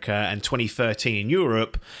America and 2013 in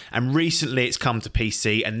Europe. And recently it's come to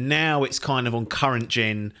PC, and now it's kind of on current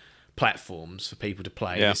gen platforms for people to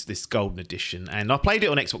play, this Golden Edition. And I played it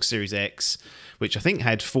on Xbox Series X, which I think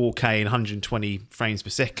had 4K and 120 frames per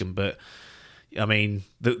second, but I mean,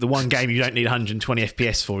 the one game you don't need 120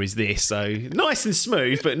 FPS for is this. So nice and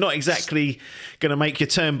smooth, but not exactly going to make your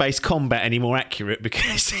turn-based combat any more accurate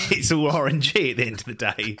because it's all RNG at the end of the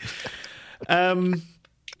day.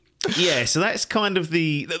 Yeah, so that's kind of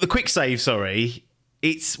the quick save, sorry.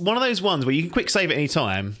 It's one of those ones where you can quick save at any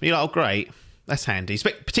time. You're like, oh, great. That's handy.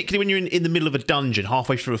 Particularly when you're in the middle of a dungeon,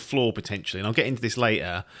 halfway through a floor, potentially. And I'll get into this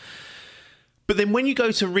later. But then when you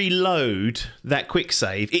go to reload that quick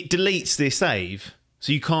save, it deletes the save.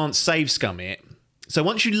 So you can't save scum it. So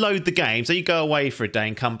once you load the game, so you go away for a day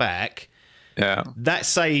and come back, that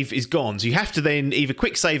save is gone. So you have to then either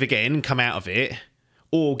quick save again and come out of it,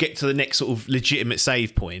 or get to the next sort of legitimate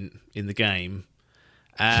save point in the game.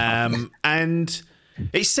 And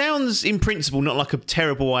it sounds, in principle, not like a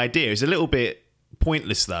terrible idea. It's a little bit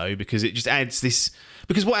pointless, though, because it just adds this...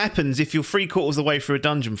 Because what happens if you're 3/4 of the way through a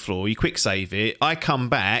dungeon floor, you quick save it, I come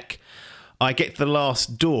back, I get to the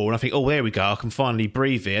last door, and I think, oh, there we go, I can finally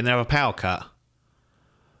breathe it, and then I have a power cut.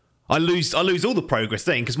 I lose all the progress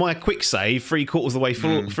then, because my quick save, 3/4 of the way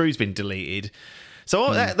through's been deleted.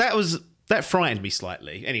 So that frightened me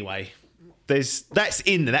slightly. Anyway, that's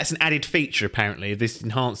in there. That's an added feature, apparently, of this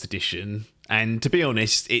enhanced edition. And to be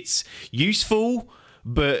honest, it's useful,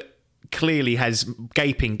 but clearly has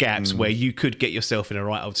gaping gaps where you could get yourself in a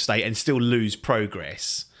right old state and still lose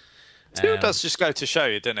progress. Still does just go to show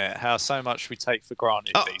you, doesn't it, how so much we take for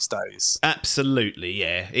granted these days. Absolutely,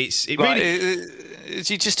 yeah. You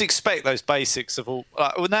just expect those basics of all.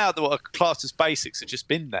 Well, now what are classed as basics have just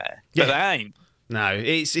been there, but they ain't. No,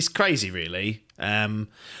 it's crazy, really.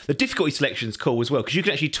 The difficulty selection is cool as well because you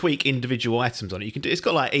can actually tweak individual items on it. It's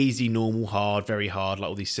got like easy, normal, hard, very hard, like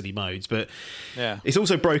all these silly modes. But it's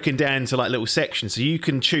also broken down to like little sections, so you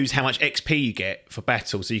can choose how much XP you get for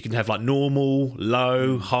battle. So you can have like normal,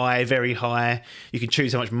 low, high, very high. You can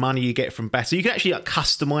choose how much money you get from battle. You can actually like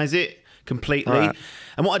customize it completely. Right.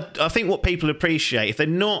 And I think what people appreciate, if they're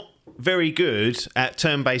not very good at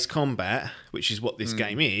turn-based combat, which is what this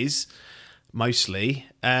game is mostly.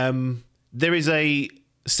 There is a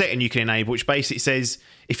setting you can enable which basically says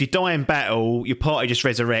if you die in battle, your party just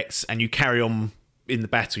resurrects and you carry on in the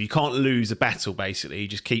battle. You can't lose a battle, basically. You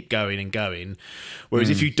just keep going and going. Whereas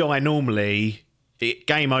if you die normally,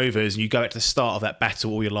 game overs and you go at the start of that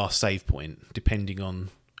battle or your last save point, depending on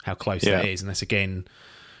how close that is. And that's, again,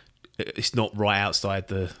 it's not right outside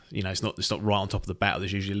the... it's not right on top of the battle.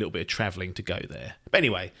 There's usually a little bit of travelling to go there. But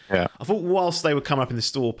anyway, I thought whilst they were coming up in the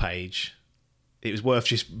store page... it was worth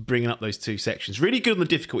just bringing up those 2 sections. Really good on the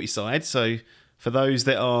difficulty side. So for those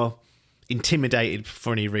that are intimidated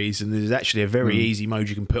for any reason, there's actually a very easy mode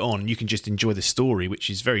you can put on. You can just enjoy the story, which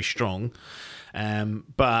is very strong.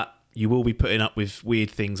 But you will be putting up with weird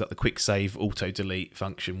things like the quick save auto delete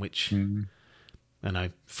function, which I know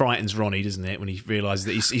frightens Ronnie, doesn't it, when he realises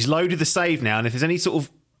that he's loaded the save now, and if there's any sort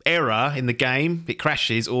of error in the game, it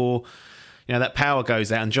crashes, or that power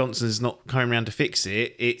goes out and Johnson's not coming around to fix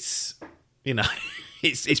it, it's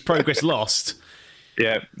it's progress lost.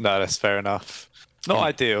 Yeah, no, that's fair enough. Not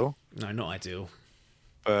ideal. No, not ideal.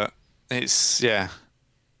 But it's,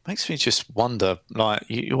 makes me just wonder, like,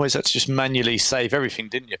 you always had to just manually save everything,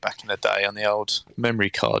 didn't you, back in the day on the old memory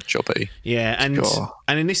card jobby? Yeah, and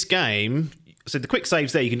in this game, so the quick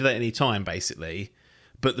save's there, you can do that any time, basically.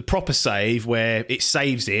 But the proper save, where it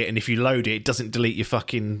saves it, and if you load it, it doesn't delete your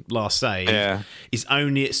fucking last save, is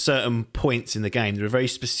only at certain points in the game. There are very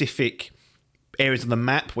specific areas on the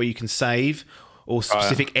map where you can save, or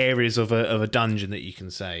specific areas of a dungeon that you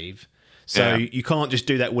can save. So you can't just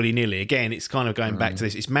do that willy-nilly. Again, it's kind of going back to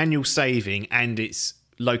this. It's manual saving and it's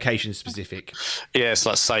location-specific. Yeah, it's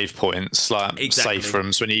like save points, like safe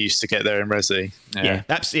rooms when you used to get there in Resi.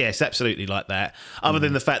 It's absolutely like that. Other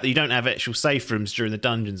than the fact that you don't have actual safe rooms during the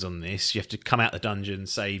dungeons on this. You have to come out the dungeon,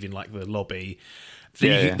 save in like the lobby.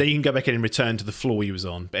 Then you can go back in and return to the floor you was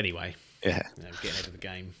on. But anyway, we're getting out of the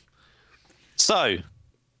game. So,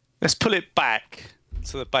 let's pull it back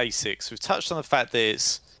to the basics. We've touched on the fact that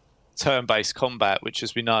it's turn-based combat, which,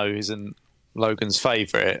 as we know, isn't Logan's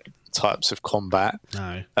favourite types of combat.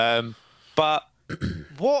 No. But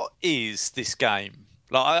what is this game?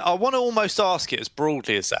 Like, I want to almost ask it as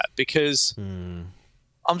broadly as that, because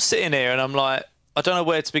I'm sitting here and I'm like, I don't know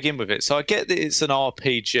where to begin with it. So I get that it's an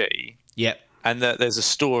RPG. Yep. And that there's a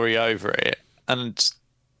story over it.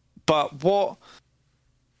 But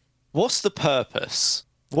what's the purpose?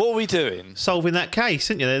 What are we doing? Solving that case,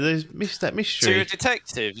 isn't you? There's that mystery. So you're a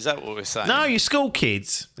detective, is that what we're saying? No, you're school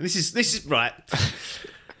kids. This is right.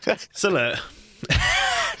 So look,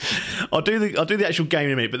 I'll do the actual game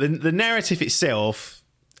in a minute, but the narrative itself,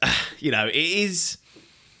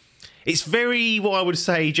 it's very, what I would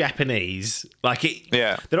say, Japanese. Like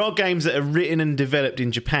there are games that are written and developed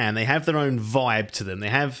in Japan. They have their own vibe to them. They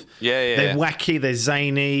have they're wacky, they're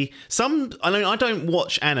zany. I don't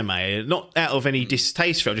watch anime, not out of any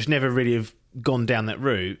distaste for it. I just never really have gone down that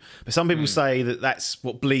route. But some people say that that's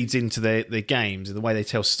what bleeds into their games, and the way they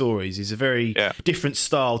tell stories is a very different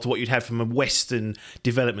style to what you'd have from a Western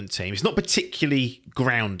development team. It's not particularly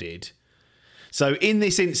grounded. So in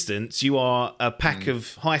this instance, you are a pack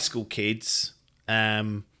of high school kids,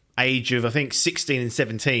 age of, I think, 16 and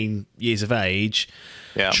 17 years of age,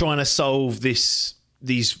 trying to solve these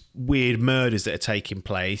weird murders that are taking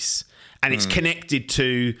place. And it's connected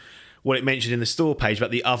to what it mentioned in the store page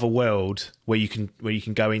about the other world where you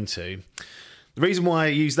can go into. The reason why I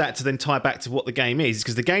use that to then tie back to what the game is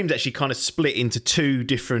because the game's actually kind of split into 2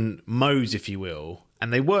 different modes, if you will,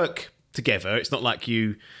 and they work together. It's not like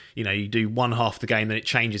you do one half the game then it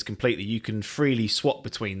changes completely. You can freely swap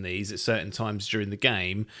between these at certain times during the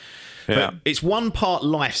game. But it's one part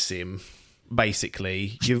life sim,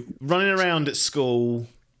 basically. You're running around at school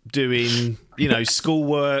doing,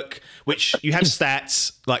 schoolwork, which you have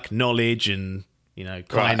stats like knowledge and,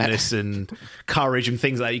 kindness and courage and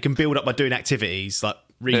things like that. You can build up by doing activities like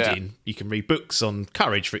reading. Yeah. You can read books on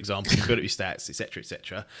courage, for example, and build up your stats, etc.,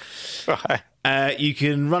 etc. Right. You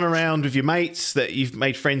can run around with your mates that you've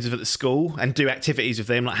made friends with at the school and do activities with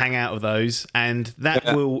them, like hang out with those, and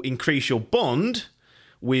that will increase your bond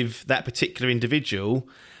with that particular individual.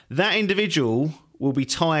 That individual will be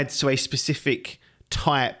tied to a specific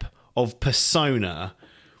type of persona,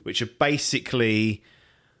 which are basically...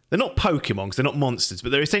 They're not Pokemon, they're not monsters,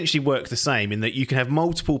 but they essentially work the same in that you can have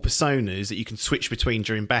multiple personas that you can switch between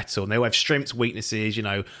during battle, and they all have strengths, weaknesses. You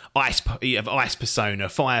have ice persona,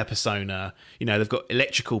 fire persona. They've got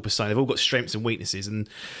electrical persona. They've all got strengths and weaknesses, and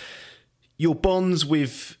your bonds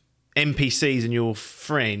with NPCs and your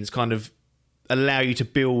friends kind of allow you to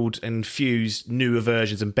build and fuse newer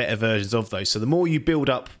versions and better versions of those. So the more you build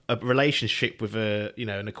up a relationship with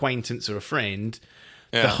an acquaintance or a friend,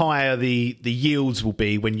 the higher the yields will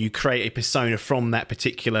be when you create a persona from that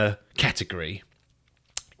particular category.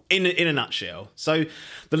 In a nutshell. So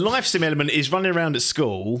the life sim element is running around at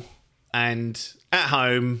school and at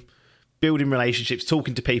home, building relationships,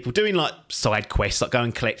 talking to people, doing like side quests, like go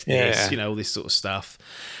and collect this, all this sort of stuff.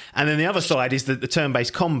 And then the other side is the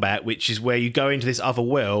turn-based combat, which is where you go into this other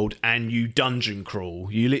world and you dungeon crawl.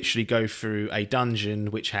 You literally go through a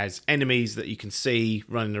dungeon which has enemies that you can see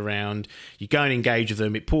running around. You go and engage with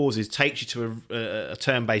them. It pauses, takes you to a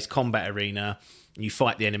turn-based combat arena. And you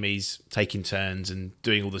fight the enemies, taking turns and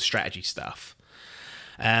doing all the strategy stuff.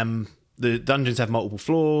 The dungeons have multiple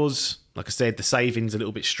floors. Like I said, the saving's a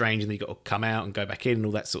little bit strange, and then you've got to come out and go back in and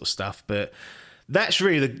all that sort of stuff. But that's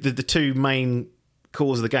really the two main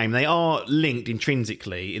cores of the game. They are linked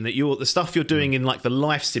intrinsically in that the stuff you're doing in like the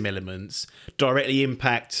life sim elements directly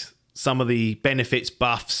impact some of the benefits,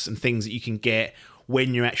 buffs, and things that you can get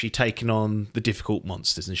when you're actually taking on the difficult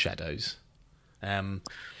monsters and shadows. I've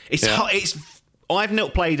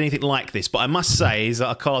not played anything like this, but I must say, is that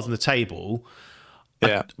our cards on the table.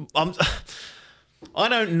 Yeah, I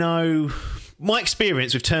don't know. My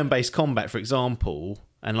experience with turn-based combat, for example,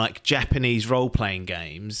 and like Japanese role-playing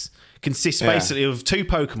games consists basically of 2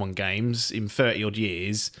 Pokemon games in 30-odd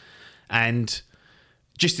years, and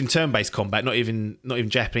just in turn-based combat, not even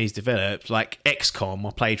Japanese developed, like XCOM,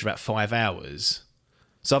 I played for about 5 hours.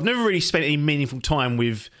 So I've never really spent any meaningful time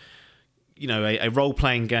with, a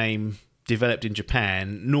role-playing game developed in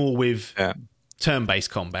Japan, nor with turn-based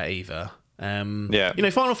combat either.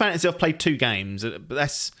 Final Fantasy, I've played 2 games, but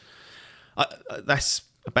that's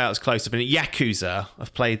about as close. I've been at Yakuza,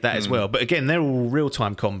 I've played that as well. But again, they're all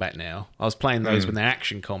real-time combat now. I was playing those when they're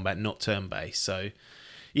action combat, not turn-based. So,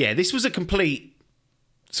 yeah, this was a complete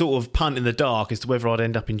sort of punt in the dark as to whether I'd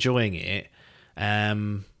end up enjoying it.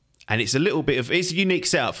 And it's it's a unique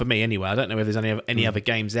setup for me anyway. I don't know whether there's any other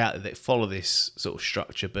games out there that follow this sort of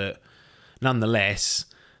structure, but nonetheless,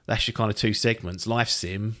 that's your kind of 2 segments, life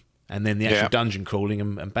sim, and then the actual dungeon crawling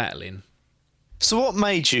and battling. So what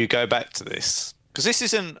made you go back to this? Because this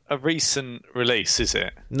isn't a recent release, is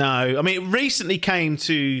it? No. I mean, it recently came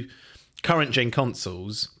to current-gen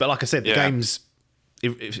consoles, but like I said, the game's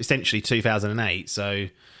essentially 2008, so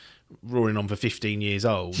roaring on for 15 years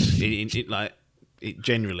old,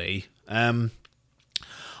 generally. I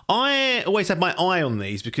always had my eye on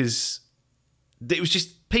these because it was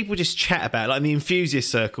just, people just chat about it. Like in the enthusiast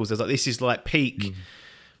circles, there's like, this is like peak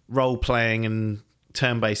role-playing and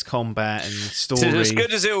turn-based combat and story. It's as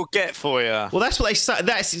good as it will get for you. Well, that's what they say.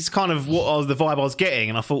 That's kind of the vibe I was getting,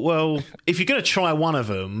 and I thought, well, if you're going to try one of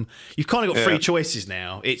them, you've kind of got 3 choices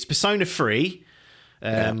now. It's Persona 3,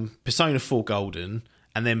 Persona 4 Golden,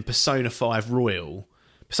 and then Persona 5 Royal.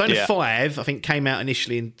 Persona 5, I think, came out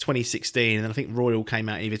initially in 2016, and then I think Royal came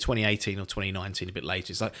out either 2018 or 2019, a bit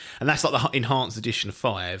later. And that's like the enhanced edition of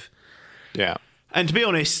 5. Yeah. And to be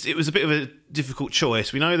honest, it was a bit of a difficult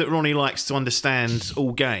choice. We know that Ronnie likes to understand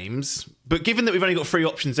all games, but given that we've only got 3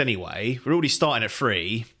 options anyway, we're already starting at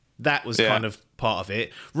 3. That was kind of part of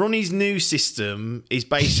it. Ronnie's new system is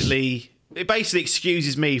basically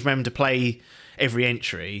excuses me from having to play every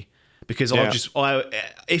entry because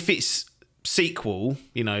if it's sequel,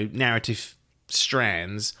 narrative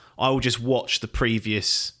strands, I will just watch the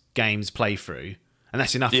previous game's playthrough, and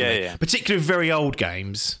that's enough for me. Yeah. Particularly with very old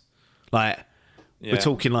games, like. Yeah. We're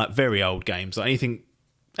talking like very old games. Like anything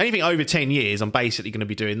over 10 years, I'm basically going to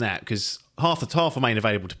be doing that because half remain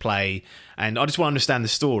available to play, and I just want to understand the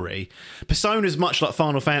story. Persona's much like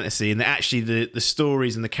Final Fantasy in that actually the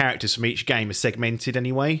stories and the characters from each game are segmented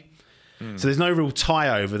anyway. So there's no real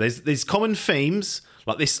tie over. There's common themes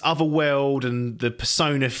like this other world and the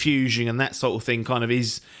Persona fusion and that sort of thing kind of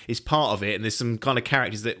is part of it, and there's some kind of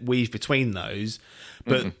characters that weave between those,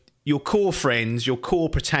 but. Your core friends, your core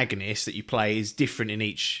protagonist that you play is different in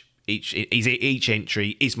each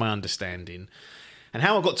entry, is my understanding. And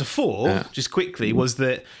how I got to 4, just quickly, was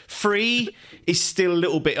that 3 is still a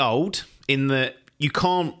little bit old in that you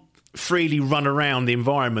can't freely run around the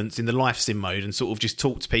environments in the life sim mode and sort of just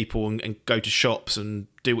talk to people and go to shops and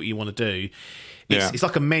do what you want to do. It's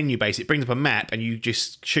like a menu base. It brings up a map and you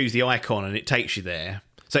just choose the icon and it takes you there.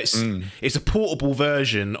 So it's a portable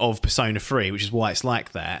version of Persona 3, which is why it's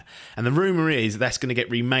like that. And the rumour is that's going to get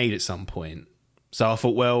remade at some point. So I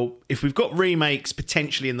thought, well, if we've got remakes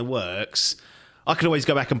potentially in the works, I could always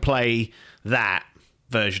go back and play that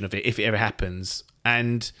version of it if it ever happens.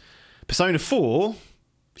 And Persona 4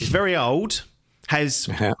 is very old,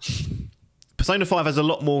 Persona 5 has a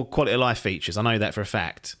lot more quality of life features. I know that for a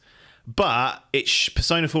fact. But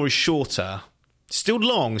Persona 4 is shorter. Still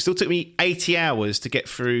long. Still took me 80 hours to get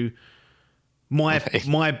through my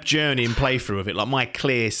journey and playthrough of it. Like my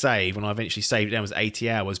clear save when I eventually saved it down was 80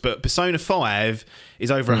 hours. But Persona 5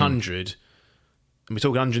 is over 100. And we're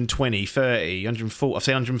talking 120, 30, 140. I've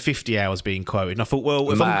seen 150 hours being quoted. And I thought,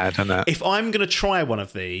 well, if I'm going to try one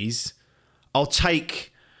of these, I'll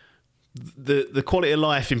take the quality of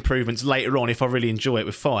life improvements later on if I really enjoy it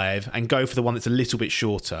with 5 and go for the one that's a little bit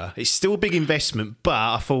shorter. It's still a big investment, but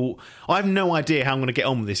I thought I have no idea how I'm going to get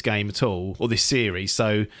on with this game at all or this series,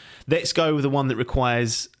 so let's go with the one that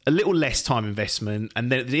requires a little less time investment,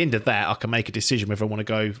 and then at the end of that I can make a decision whether I want to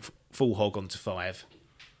go full hog onto 5.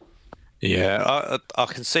 Yeah, I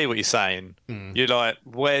can see what you're saying. You're like,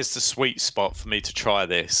 where's the sweet spot for me to try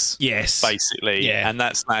this? Yes. Basically. Yeah. And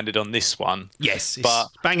that's landed on this one. Yes, it's but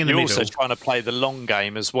bang in the you're middle. also trying to play the long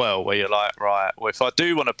game as well, where you're like, right, well, if I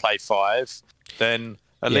do want to play 5, then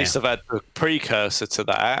at least I've had the precursor to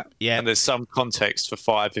that. Yeah. And there's some context for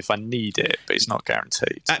 5 if I need it, but it's not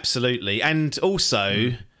guaranteed. Absolutely. And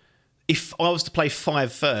also, if I was to play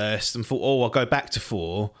 5 first and thought, I'll go back to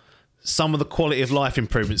 4, some of the quality of life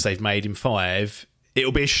improvements they've made in 5,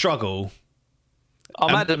 it'll be a struggle.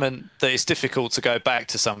 I'm adamant that it's difficult to go back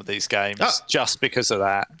to some of these games just because of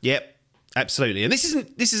that. Yep, absolutely. And this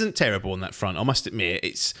isn't terrible on that front, I must admit.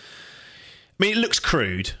 It looks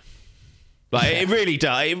crude. Like it really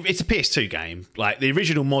does. It's a PS2 game. Like the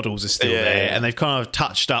original models are still there, and they've kind of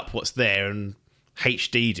touched up what's there and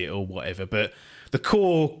HD'd it or whatever, but the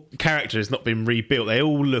core character has not been rebuilt. They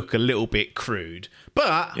all look a little bit crude.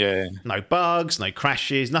 But no bugs, no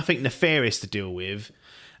crashes, nothing nefarious to deal with.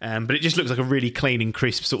 But it just looks like a really clean and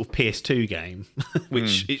crisp sort of PS2 game,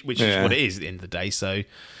 which is what it is at the end of the day. So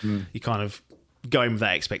you kind of go in with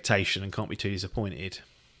that expectation and can't be too disappointed.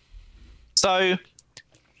 So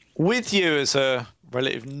with you as a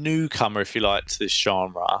relative newcomer, if you like, to this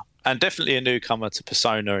genre, and definitely a newcomer to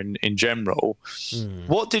Persona in general,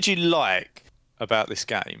 what did you like about this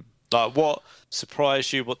game? Like, what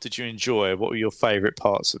surprised you? What did you enjoy? What were your favourite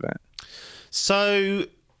parts of it? So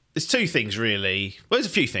there's 2 things, really. Well, there's a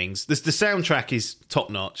few things. The soundtrack is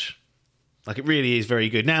top-notch. Like, it really is very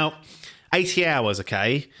good. Now, 80 hours,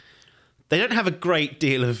 okay? They don't have a great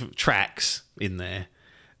deal of tracks in there.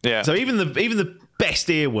 Yeah. So even the best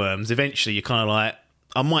earworms, eventually you're kind of like,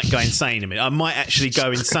 I might go insane a minute. I might actually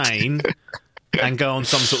go insane and go on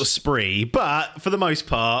some sort of spree. But for the most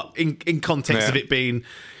part, in context of it being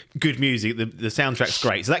good music, the soundtrack's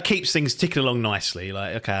great. So that keeps things ticking along nicely.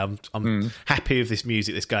 Like, okay, I'm happy with this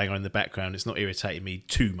music that's going on in the background. It's not irritating me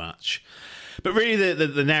too much. But really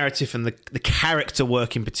the narrative and the character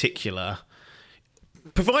work in particular,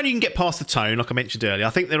 provided you can get past the tone, like I mentioned earlier, I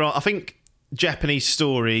think Japanese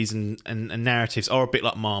stories and narratives are a bit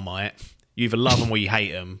like Marmite. You either love them or you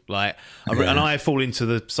hate them. Like, and I fall into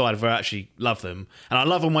the side of where I actually love them, and I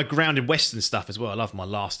love all my grounded Western stuff as well. I love my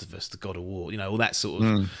Last of Us, the God of War, all that sort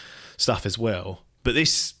of stuff as well. But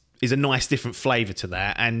this is a nice different flavour to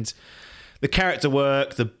that, and the character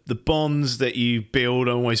work, the bonds that you build.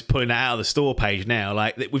 I'm always pulling that out of the store page now.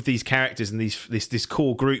 Like with these characters and this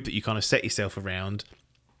core group that you kind of set yourself around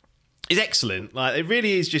is excellent. Like it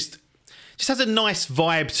really is just has a nice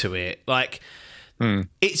vibe to it. Like.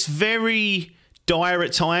 It's very dire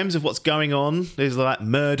at times of what's going on. There's like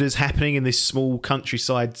murders happening in this small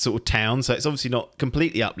countryside sort of town, so it's obviously not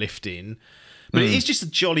completely uplifting. But it is just a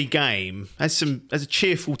jolly game. Has a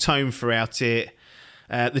cheerful tone throughout it.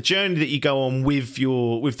 The journey that you go on with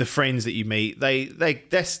the friends that you meet,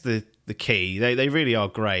 that's the key. They really are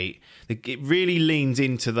great. It really leans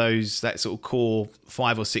into that sort of core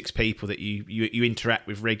 5 or 6 people that you interact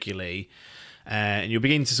with regularly, and you'll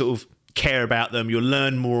begin to sort of care about them. You'll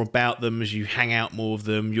learn more about them as you hang out more with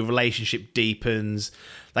them. Your relationship deepens.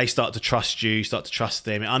 They start to trust you, start to trust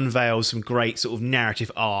them. It unveils some great sort of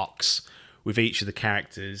narrative arcs with each of the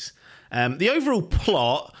characters. The overall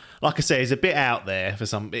plot, like I say, is a bit out there for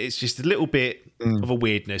some. It's just a little bit of a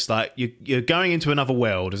weirdness. Like you're going into another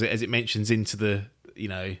world, as it mentions into the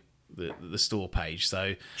the store page.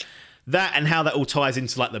 So that and how that all ties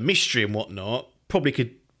into like the mystery and whatnot probably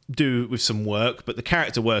could do with some work, but the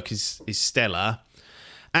character work is stellar.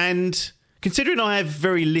 And considering I have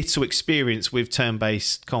very little experience with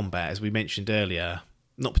turn-based combat, as we mentioned earlier,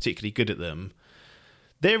 not particularly good at them,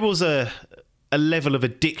 there was a level of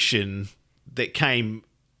addiction that came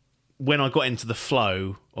when I got into the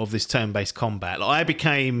flow of this turn-based combat. Like, I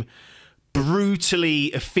became brutally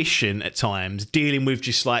efficient at times, dealing with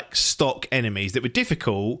just like stock enemies that were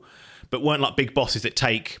difficult, but weren't like big bosses that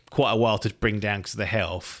take quite a while to bring down because of their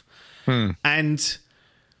health. And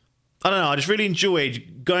I don't know, I just really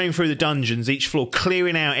enjoyed going through the dungeons, each floor,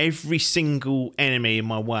 clearing out every single enemy in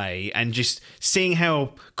my way and just seeing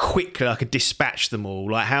how quickly I could dispatch them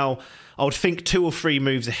all. Like how I would think 2 or 3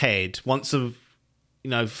 moves ahead. Once I've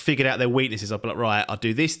figured out their weaknesses, I'd be like, right, I'll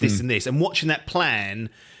do this, this and this. And watching that plan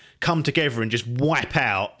come together and just wipe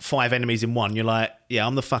out 5 enemies in one, you're like, yeah,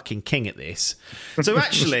 I'm the fucking king at this. So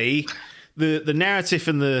actually, the narrative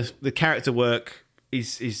and the character work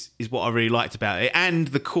is what I really liked about it, and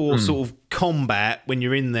the core sort of combat when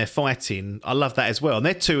you're in there fighting. I love that as well, and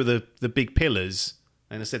they're two of the big pillars.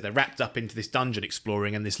 And I said they're wrapped up into this dungeon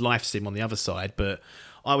exploring and this life sim on the other side. But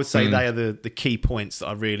I would say they are the key points that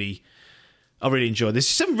I really enjoyed. There's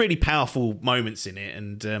some really powerful moments in it,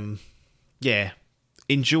 and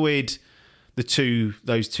enjoyed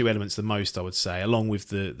those two elements the most, I would say, along with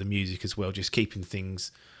the music as well, just keeping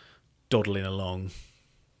things dawdling along.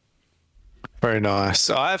 Very nice.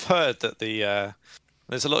 I've heard that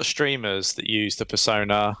there's a lot of streamers that use the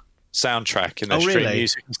Persona soundtrack in their stream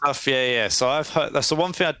music and stuff. Yeah. So I've heard that's the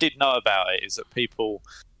one thing I did know about it, is that people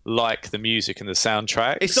like the music and the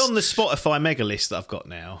soundtrack. It's on the Spotify mega list that I've got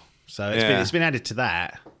now, so it's been added to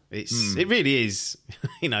that. It really is,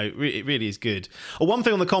 it really is good. One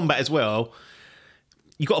thing on the combat as well.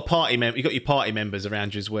 You got you got your party members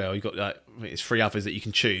around you as well. You got it's 3 others that you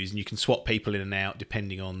can choose, and you can swap people in and out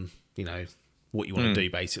depending on what you want to do.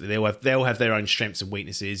 Basically, they'll have their own strengths and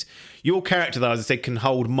weaknesses. Your character, though, as I said, can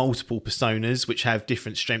hold multiple personas which have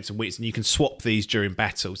different strengths and weaknesses, and you can swap these during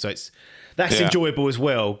battle. So that's enjoyable as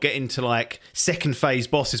well. Getting to like second phase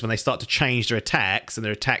bosses when they start to change their attacks and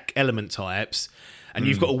their attack element types. And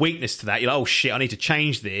you've got a weakness to that. You're like, oh shit, I need to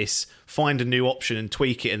change this, find a new option and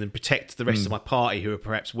tweak it, and then protect the rest of my party who are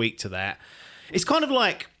perhaps weak to that. It's kind of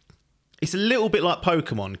like, it's a little bit like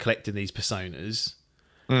Pokemon collecting these personas.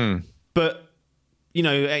 But, in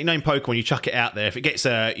Pokemon, you chuck it out there. If it gets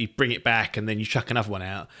you bring it back and then you chuck another one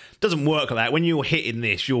out. It doesn't work like that. When you're hitting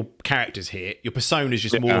this, your character's hit. Your persona's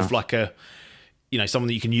just more of like a, someone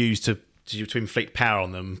that you can use to inflict power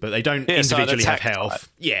on them, but they don't individually have health. Type.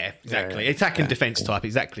 Yeah, exactly. Attack and defense type,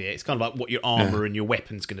 exactly. It's kind of like what your armor and your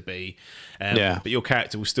weapon's going to be. But your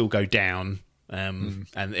character will still go down, and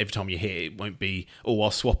every time you hit, it won't be, I'll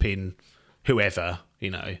swap in whoever,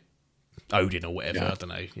 Odin or whatever. I don't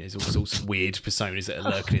know. There's all sorts of weird personas that are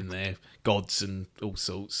lurking in there, gods and all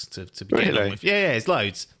sorts to be getting on with. Yeah, there's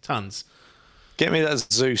loads, tons. Get me that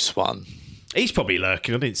Zeus one. He's probably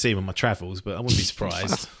lurking. I didn't see him on my travels, but I wouldn't be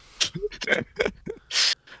surprised.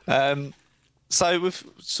 So we've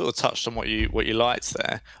sort of touched on what you liked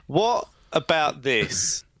there. What about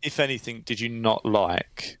this, if anything, did you not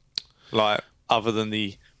like other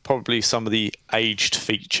than probably some of the aged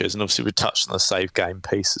features? And obviously we touched on the save game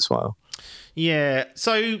piece as well. Yeah,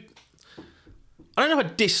 so I don't know if I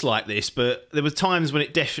dislike this, but there were times when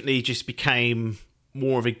it definitely just became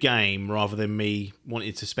more of a game rather than me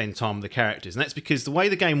wanting to spend time with the characters. And that's because the way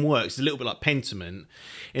the game works is a little bit like Pentiment,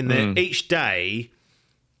 in that each day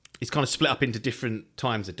is kind of split up into different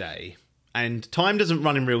times a day. And time doesn't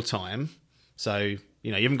run in real time. So,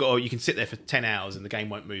 you can sit there for 10 hours and the game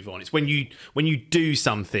won't move on. It's when you do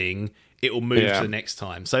something, it will move to the next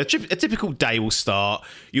time. So a typical day will start.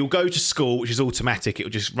 You'll go to school, which is automatic. It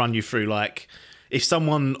will just run you through, like, if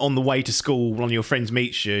someone on the way to school, one of your friends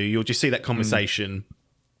meets you, you'll just see that conversation.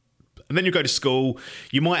 And then you go to school.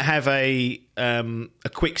 You might have a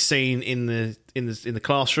quick scene in the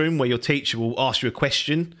classroom where your teacher will ask you a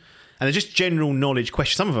question, and they're just general knowledge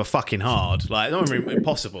questions. Some of them are fucking hard, like not really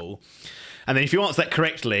impossible. And then if you answer that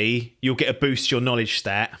correctly, you'll get a boost to your knowledge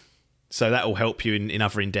stat. So that will help you in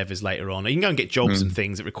other endeavours later on. You can go and get jobs and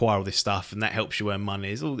things that require all this stuff, and that helps you earn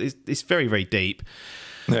money. It's very, very deep.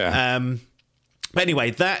 Yeah. But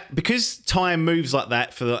anyway, because time moves like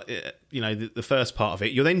that for the first part of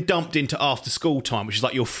it, you're then dumped into after school time, which is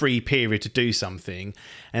like your free period to do something,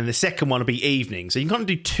 and the second one will be evening. So you can kind of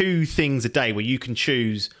do 2 things a day where you can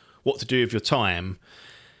choose what to do with your time.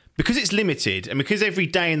 Because it's limited, and because every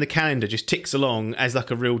day in the calendar just ticks along as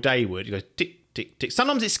like a real day would, you go tick, tick, tick.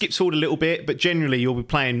 Sometimes it skips forward a little bit, but generally you'll be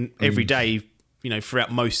playing every day,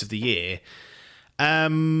 throughout most of the year.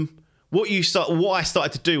 What I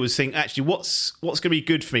started to do was think, actually, what's going to be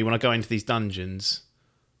good for me when I go into these dungeons?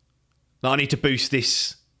 Like, I need to boost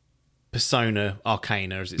this persona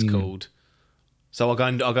arcana, as it's called. So I'll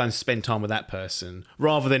go and spend time with that person,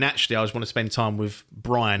 rather than actually I just want to spend time with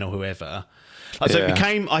Brian or whoever. So it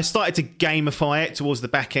became, I started to gamify it towards the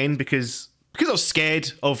back end because I was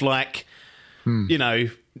scared of being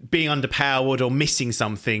underpowered or missing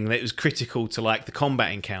something that was critical to like the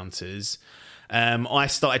combat encounters. I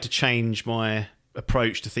started to change my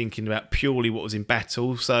approach to thinking about purely what was in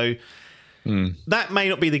battle. So that may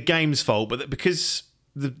not be the game's fault, but because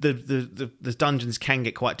the dungeons can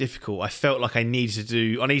get quite difficult, I felt like I needed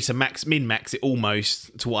to min-max it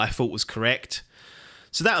almost to what I thought was correct.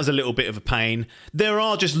 So that was a little bit of a pain. There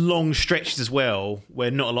are just long stretches as well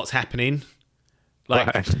where not a lot's happening.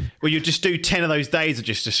 Where you just do 10 of those days I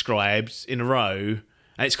just described in a row, and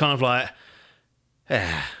it's kind of like...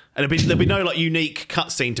 And there'll be no like unique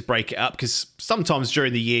cutscene to break it up, because sometimes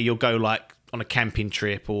during the year you'll go like on a camping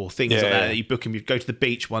trip or things like that you book and you go to the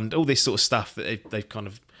beach one, all this sort of stuff that they've kind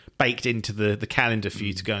of baked into the calendar for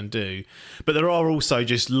you to go and do. But there are also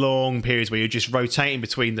just long periods where you're just rotating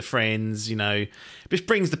between the friends, you know. This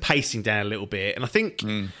brings the pacing down a little bit. And I think,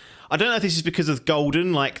 I don't know if this is because of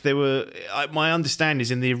Golden, like my understanding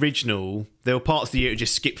is in the original, there were parts of the year that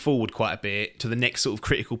just skip forward quite a bit to the next sort of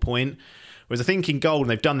critical point. Whereas I think in Golden,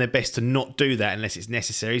 they've done their best to not do that unless it's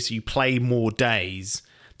necessary. So you play more days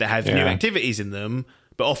that have new activities in them,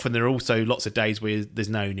 but often there are also lots of days where there's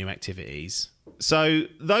no new activities. So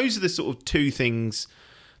those are the sort of two things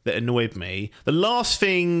that annoyed me. The last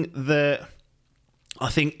thing that I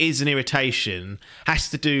think is an irritation has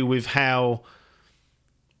to do with how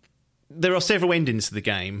there are several endings to the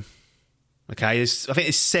game. Okay, I think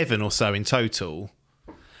there's 7 or so in total.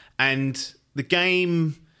 And the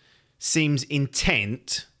game seems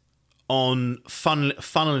intent on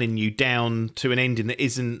funneling you down to an ending that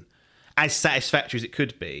isn't as satisfactory as it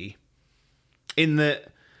could be. In that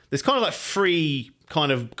there's kind of like 3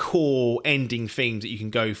 kind of core ending themes that you can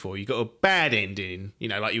go for. You've got a bad ending, you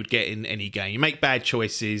know, like you would get in any game. You make bad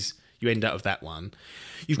choices, you end up with that one.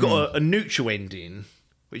 You've got a neutral ending,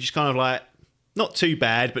 which is kind of like not too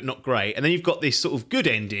bad, but not great. And then you've got this sort of good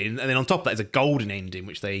ending, and then on top of that is a golden ending,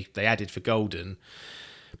 which they added for Golden.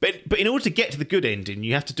 But in order to get to the good ending,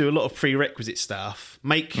 you have to do a lot of prerequisite stuff,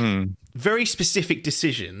 make very specific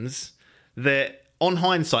decisions that, on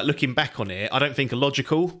hindsight, looking back on it, I don't think are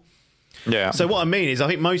logical. Yeah. So what I mean is, I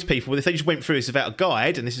think most people, if they just went through this without a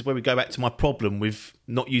guide, and this is where we go back to my problem with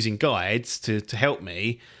not using guides to help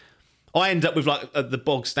me, I end up with like the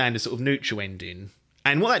bog standard sort of neutral ending.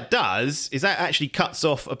 And what that does is that actually cuts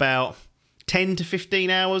off about 10 to 15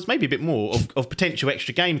 hours, maybe a bit more, of potential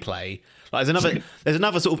extra gameplay. Like there's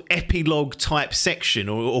another sort of epilogue type section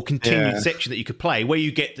or continued section that you could play where you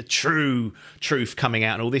get the truth coming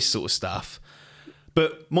out and all this sort of stuff.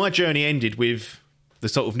 But my journey ended with the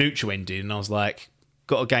sort of neutral ending, and I was like,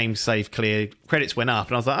 got a game save clear, credits went up,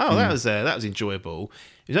 and I was like, oh, that was enjoyable.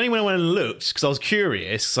 It was only when I went and looked, because I was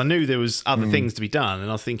curious, because I knew there was other things to be done, and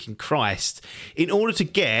I was thinking, Christ, in order to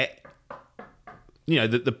get, you know,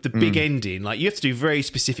 the big ending, like you have to do very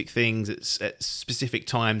specific things at specific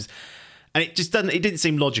times. And it didn't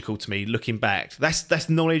seem logical to me looking back. That's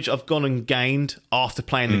knowledge I've gone and gained after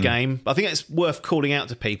playing the game. But I think it's worth calling out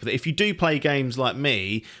to people that if you do play games like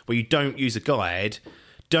me where you don't use a guide,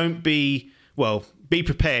 be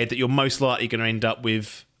prepared that you're most likely going to end up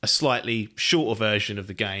with a slightly shorter version of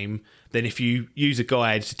the game than if you use a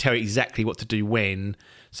guide to tell you exactly what to do when,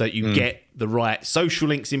 so that you get the right social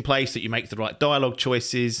links in place, that you make the right dialogue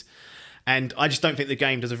choices. And I just don't think the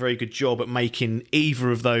game does a very good job at making either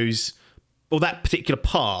of those, or that particular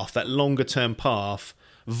path, that longer term path,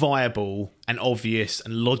 viable and obvious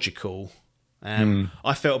and logical.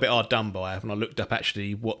 I felt a bit hard done by when I looked up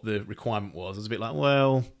actually what the requirement was. I was a bit like,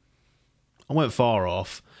 well, I weren't far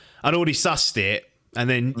off. I'd already sussed it, and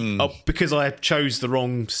then because I chose the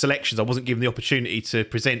wrong selections, I wasn't given the opportunity to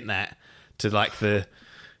present that to like the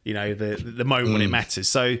moment when it matters.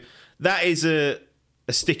 So that is a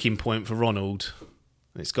sticking point for Ronald.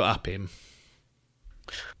 It's got up him.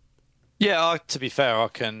 Yeah, to be fair, I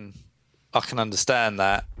can understand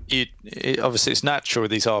that. Obviously, it's natural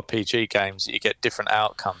with these RPG games that you get different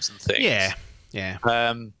outcomes and things. Yeah.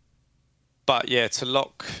 But yeah, to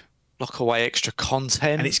lock away extra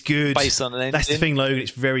content, and it's good based on an ending. That's the thing, Logan.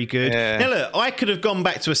 It's very good. Yeah. Now look, I could have gone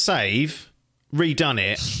back to a save, redone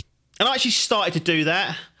it, and I actually started to do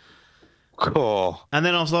that. Cool. And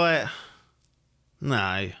then I was like, no,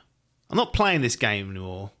 I'm not playing this game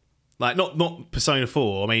anymore. Like, not Persona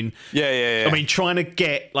 4. I mean, yeah. I mean, trying to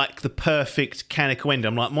get, like, the perfect mechanical end.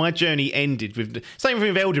 I'm like, my journey ended with... Same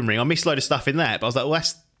thing with Elden Ring. I missed a load of stuff in that. But I was like, well,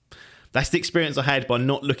 that's the experience I had by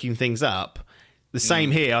not looking things up. The same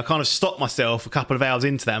here. I kind of stopped myself a couple of hours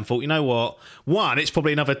into that and thought, you know what? One, it's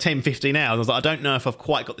probably another 10, 15 hours. I was like, I don't know if I've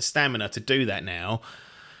quite got the stamina to do that now.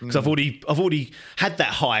 Because I've already had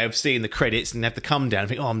that high of seeing the credits and have to come down and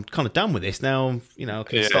think, oh, I'm kind of done with this now. You know, I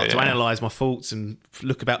can start to analyse my thoughts and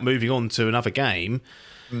look about moving on to another game.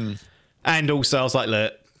 And also, I was like,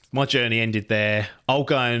 look, my journey ended there. I'll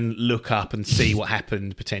go and look up and see what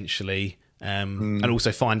happened potentially, and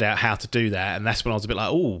also find out how to do that. And that's when I was a bit like,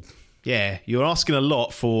 oh, yeah, you're asking a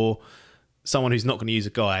lot for someone who's not going to use a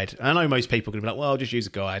guide. And I know most people are going to be like, well, I'll just use a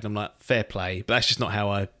guide. And I'm like, fair play, but that's just not how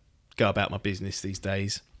I go about my business these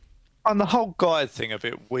days. And the whole guide thing a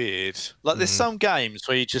bit weird. Like, there's some games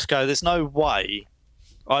where you just go, there's no way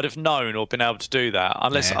I'd have known or been able to do that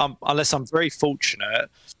unless I'm very fortunate.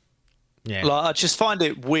 Yeah. Like, I just find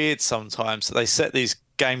it weird sometimes that they set these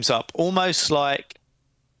games up almost like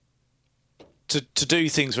to do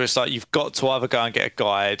things where it's like you've got to either go and get a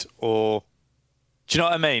guide or. Do you know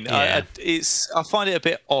what I mean? Yeah. I find it a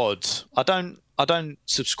bit odd. I don't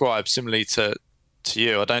subscribe similarly to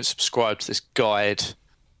you. I don't subscribe to this guide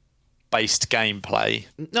based gameplay.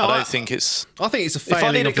 No, I don't think it's. I think it's a If I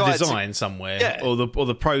failing need a of the guide to- design somewhere, Yeah. or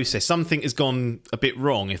the process. Something has gone a bit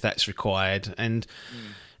wrong if that's required, and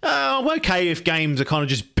I'm okay if games are kind of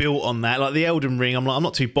just built on that. Like the Elden Ring, I'm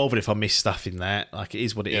not too bothered if I miss stuff in that. Like it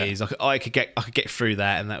is what it Yeah. is. I could get through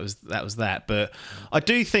that, and that was that. But I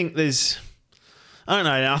do think there's. I don't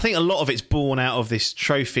know. I think a lot of it's born out of this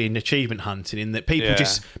trophy and achievement hunting, in that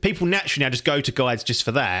people naturally now just go to guides just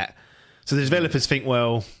for that. So the developers think,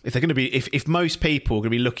 well, if they're going to be, if most people are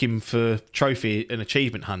going to be looking for trophy and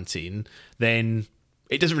achievement hunting, then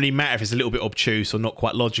it doesn't really matter if it's a little bit obtuse or not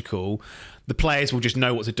quite logical. The players will just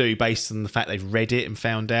know what to do based on the fact they've read it and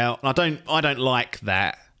found out. And I don't like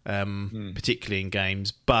that, particularly in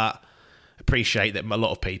games, but appreciate that a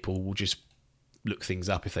lot of people will just look things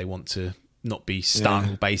up if they want to not be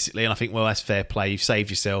stung, basically. And I think, well, that's fair play. You've saved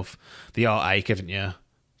yourself the heartache, haven't you,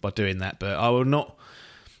 by doing that? But I will not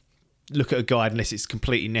look at a guide unless it's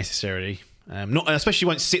completely necessary. Not especially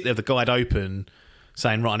won't sit there with the guide open,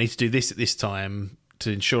 saying, "Right, I need to do this at this time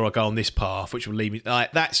to ensure I go on this path," which will lead me.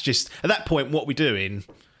 Like that's just at that point, what we're doing.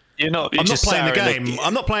 I'm I'm not playing the game.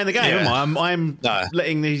 I'm not playing the game, Yeah. am I? I'm No.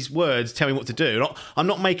 letting these words tell me what to do. I'm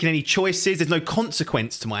not making any choices. There's no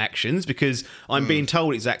consequence to my actions because I'm being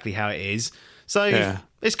told exactly how it is. So Yeah.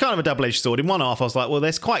 it's kind of a double-edged sword. In one half, I was like, well,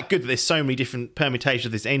 that's quite good that there's so many different permutations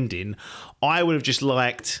of this ending. I would have just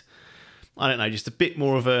liked, I don't know, just a bit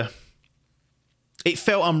more of a... It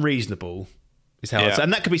felt unreasonable, is how I'd Yeah. say.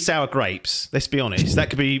 And that could be sour grapes, let's be honest.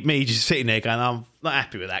 That could be me just sitting there going, I'm not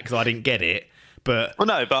happy with that because I didn't get it. But Well,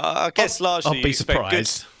 no, but I guess largely I'll be you expect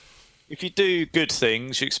surprised. if you do good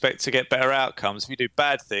things, you expect to get better outcomes. If you do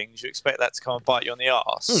bad things, you expect that to come and bite you on the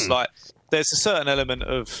arse. Like there's a certain element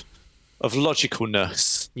of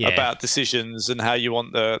logicalness Yeah. about decisions and how you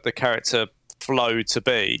want the character flow to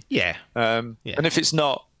be. Yeah. Yeah. And if it's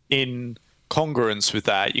not in congruence with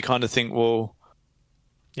that, you kind of think, well,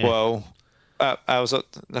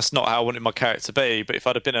 that's not how I wanted my character to be. But if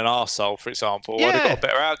I'd have been an arsehole, for example, I'd have Yeah. got a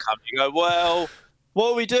better outcome. You go, well,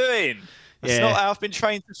 what are we doing? That's Yeah. not how I've been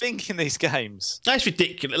trained to think in these games. That's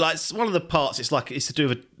ridiculous. Like it's one of the parts, it's to do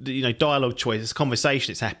with dialogue choice. It's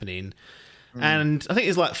conversation that's happening, and I think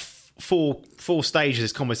there's like four stages of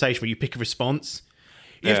this conversation where you pick a response.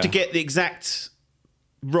 You have to get the exact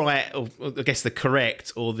right, or I guess the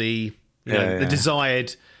correct, or the the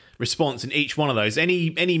desired response in each one of those.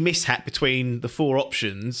 Any mishap between the four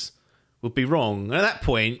options would be wrong. And at that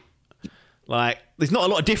point, like, there's not a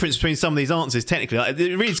lot of difference between some of these answers. Technically, like,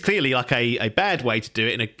 there is clearly like a bad way to do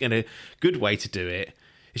it and a good way to do it.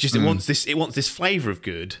 It's just it wants this flavour of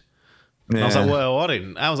good. And I was like, well,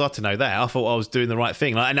 how was I to know that? I thought I was doing the right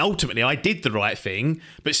thing, and ultimately I did the right thing,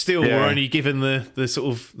 but still we're only given the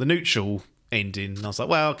sort of the neutral ending. And I was like,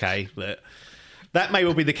 well, okay, but that may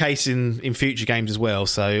well be the case in future games as well.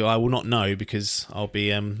 So I will not know because I'll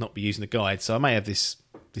be not be using the guide. So I may have this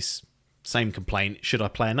same complaint. Should I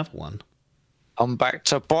play another one? I'm back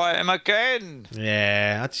to bite him again.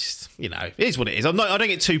 Yeah, I just it is what it is. I don't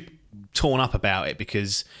get too torn up about it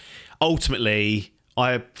because ultimately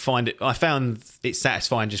I found it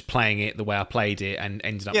satisfying just playing it the way I played it and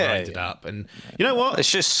ended up where I ended up. And you know what? It's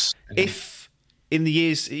just If in the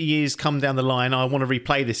years come down the line I want to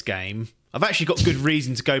replay this game, I've actually got good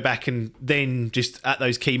reason to go back and then just at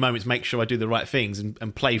those key moments make sure I do the right things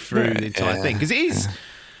and play through the entire thing. Because it is,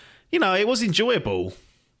 it was enjoyable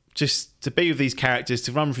just to be with these characters,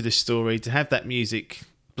 to run through the story, to have that music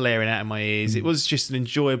blaring out in my ears. It was just an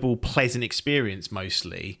enjoyable, pleasant experience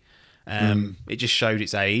mostly. It just showed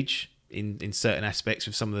its age in certain aspects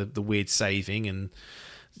with some of the weird saving and,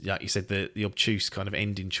 like you said, the obtuse kind of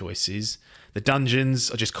ending choices. The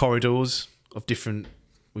dungeons are just corridors with different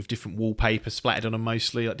wallpaper splattered on them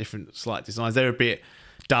mostly, like different slight designs. They're a bit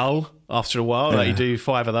dull after a while. Like you do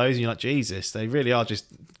 5 of those and you're like, Jesus, they really are just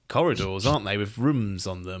corridors, aren't they, with rooms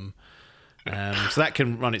on them. So that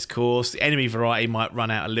can run its course. The enemy variety might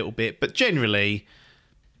run out a little bit, but generally,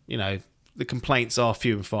 the complaints are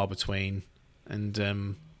few and far between.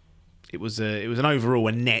 And it was an overall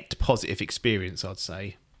a net positive experience, I'd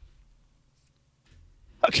say.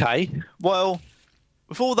 okay. Well,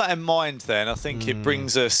 with all that in mind, then I think it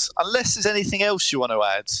brings us. Unless there's anything else you want to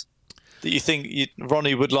add that you think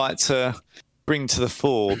Ronnie would like to bring to the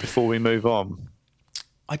fore before we move on.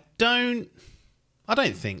 I don't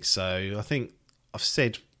think so. I think I've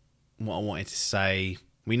said what I wanted to say.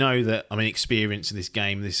 We know that I'm inexperienced in this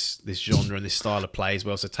game, this genre and this style of play as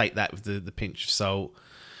well, so take that with the pinch of salt.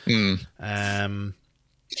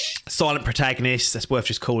 Silent protagonist, that's worth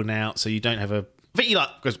just calling out, so you don't have a... I think he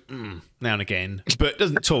goes now and again, but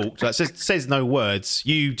doesn't talk. Like, says no words.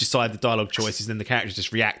 You decide the dialogue choices, then the characters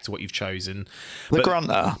just react to what you've chosen. The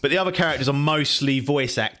grunter. But the other characters are mostly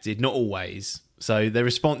voice acted, not always. So their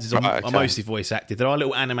responses are mostly voice acted. There are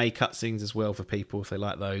little anime cutscenes as well for people if they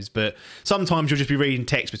like those. But sometimes you'll just be reading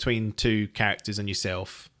text between two characters and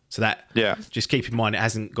yourself. So that, just keep in mind, it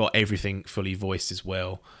hasn't got everything fully voiced as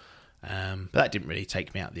well. But that didn't really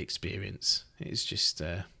take me out of the experience. It's just...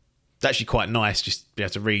 it's actually quite nice just to be able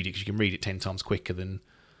to read it because you can read it 10 times quicker than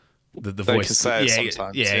the voice. Can say it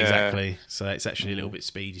sometimes. Yeah, exactly. So it's actually a little bit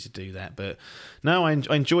speedy to do that. But no, I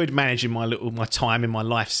enjoyed managing my time in my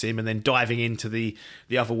life sim and then diving into the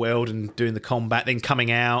other world and doing the combat, then coming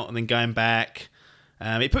out and then going back.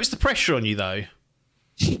 It puts the pressure on you though.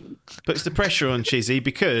 Puts the pressure on Chizzy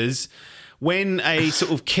because when a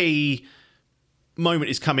sort of key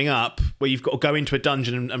moment is coming up where you've got to go into a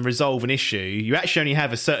dungeon and resolve an issue, you actually only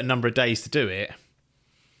have a certain number of days to do it.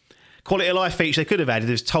 Quality of life feature they could have added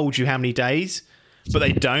has told you how many days, but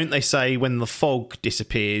they don't. They say when the fog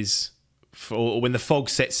disappears or when the fog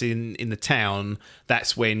sets in the town,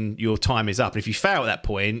 that's when your time is up. And if you fail at that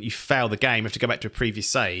point, you fail the game. You have to go back to a previous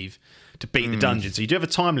save to beat the dungeon. So you do have a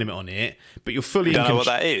time limit on it, but you're fully... You don't know what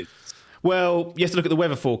that is? Well, you have to look at the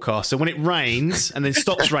weather forecast. So when it rains and then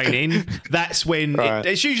stops raining, that's when...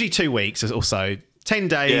 It's usually 2 weeks or so. 10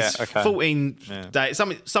 days, 14 days,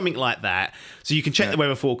 something like that. So you can check the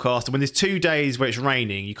weather forecast. And when there's 2 days where it's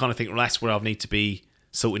raining, you kind of think, well, that's where I need to be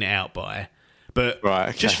sorting it out by. But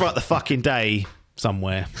just write the fucking day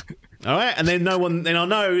somewhere. All right? And then then I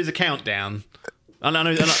know there's a countdown. And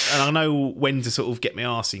I know when to sort of get my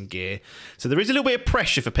arse in gear. So there is a little bit of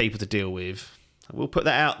pressure for people to deal with. We'll put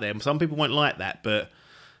that out there. Some people won't like that, but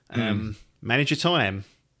manage your time.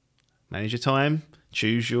 Manage your time.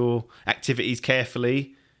 Choose your activities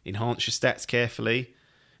carefully. Enhance your stats carefully.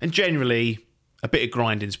 And generally, a bit of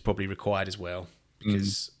grinding is probably required as well.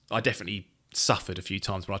 Because I definitely suffered a few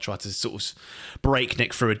times when I tried to sort of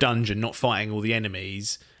breakneck through a dungeon, not fighting all the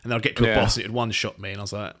enemies. And I'd get to a boss and it would one-shot me. And I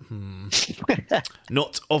was like,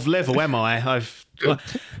 not of level, am I?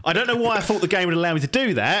 I don't know why I thought the game would allow me to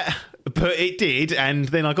do that. But it did, and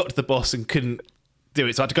then I got to the boss and couldn't do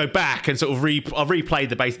it, so I had to go back and sort of I replayed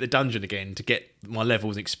the base of the dungeon again to get my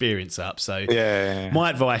levels and experience up. So my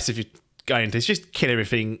advice if you're going to is just kill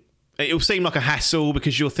everything. It'll seem like a hassle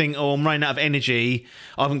because you'll think, oh, I'm running out of energy,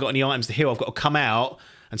 I haven't got any items to heal, I've got to come out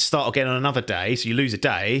and start again on another day, so you lose a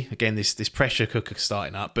day. Again, this pressure cooker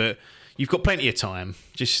starting up, but you've got plenty of time.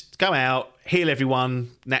 Just go out, heal everyone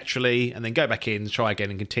naturally, and then go back in, try again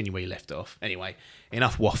and continue where you left off. Anyway,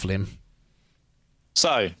 enough waffling.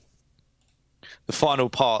 So, the final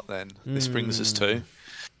part then, this brings us to.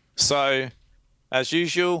 So, as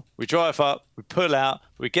usual, we drive up, we pull out,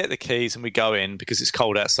 we get the keys and we go in because it's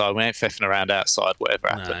cold outside. We ain't feffing around outside, whatever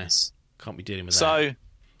happens. Can't be dealing with that. So,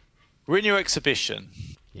 we're in your exhibition.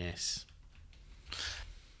 Yes.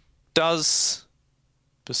 Does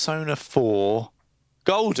Persona 4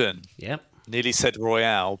 Golden? Yep. Nearly said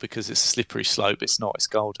Royale because it's a slippery slope. It's not, it's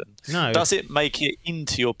Golden. No. Does it make it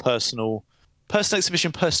into your personal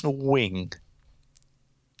exhibition, personal wing?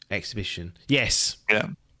 Exhibition. Yes. Yeah.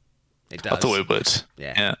 It does. I thought it would.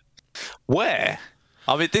 Yeah. Where?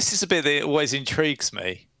 I mean, this is a bit that always intrigues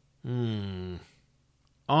me. I'm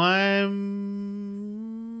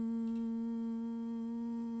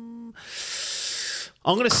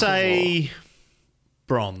going to say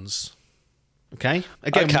bronze. Okay.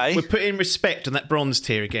 Again, we're putting respect on that bronze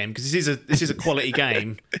tier again because this is a quality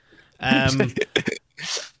game.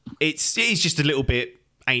 It's just a little bit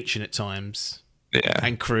ancient at times,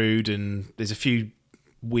 and crude, and there's a few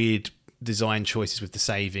weird design choices with the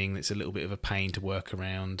saving that's a little bit of a pain to work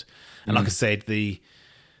around. And like I said, the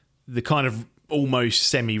kind of almost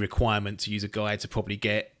semi-requirement to use a guide to probably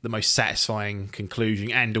get the most satisfying conclusion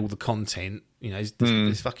and all the content. You know,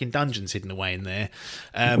 there's fucking dungeons hidden away in there.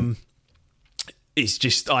 It's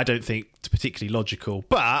just, I don't think it's particularly logical,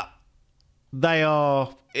 but they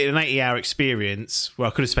are in an 80-hour experience where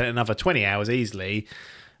I could have spent another 20 hours easily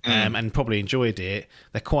and probably enjoyed it.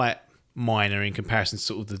 They're quite minor in comparison to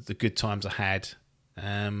sort of the good times I had.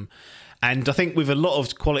 And I think with a lot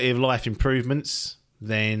of quality of life improvements,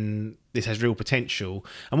 then this has real potential.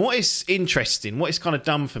 And what is interesting, what it's kind of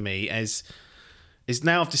done for me is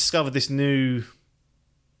now I've discovered this new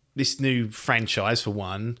franchise for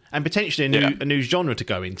one, and potentially a new genre to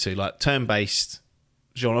go into, like turn-based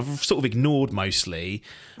genre. I've sort of ignored mostly,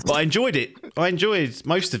 but I enjoyed it. I enjoyed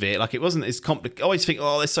most of it. Like, it wasn't as complicated. I always think,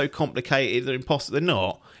 oh, they're so complicated, they're impossible. They're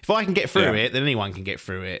not. If I can get through it, then anyone can get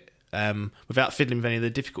through it. without fiddling with any of the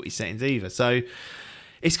difficulty settings either. So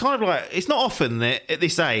it's kind of like, it's not often that at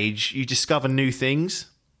this age you discover new things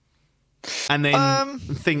and then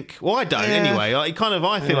think, well, I don't anyway. I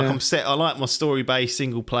feel like I'm set. I like my story-based,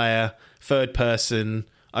 single-player, third-person,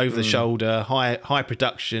 over-the-shoulder, high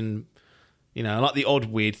production. You know, I like the odd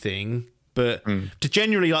weird thing. But to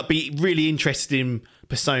genuinely like be really interested in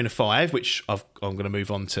Persona 5, which I'm going to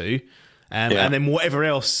move on to, and then whatever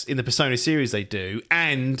else in the Persona series they do,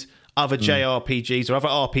 and other JRPGs or other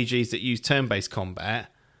RPGs that use turn-based combat.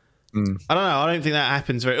 I don't know. I don't think that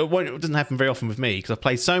happens it doesn't happen very often with me because I've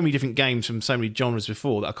played so many different games from so many genres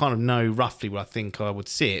before that I kind of know roughly what I think I would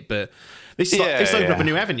sit. But this opened up a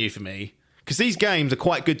new avenue for me because these games are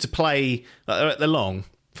quite good to play. They're long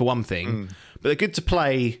for one thing, but they're good to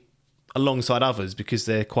play alongside others because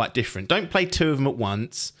they're quite different. Don't play two of them at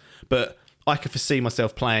once, but I could foresee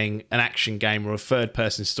myself playing an action game or a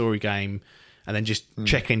third-person story game and then just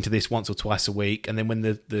check into this once or twice a week, and then when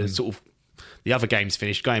the sort of the other game's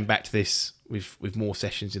finished, going back to this with more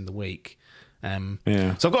sessions in the week. So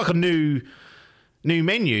I've got like a new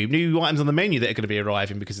menu, new items on the menu that are going to be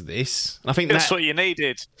arriving because of this. And I think that's what you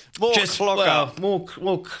needed. More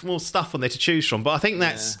stuff on there to choose from. But I think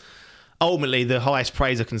that's ultimately the highest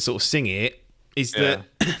praise I can sort of sing it is that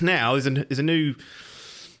now there's a new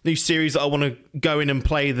series that I want to go in and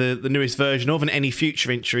play the newest version of, and any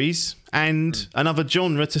future entries, and another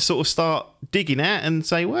genre to sort of start digging at and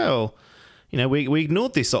say, well, you know, we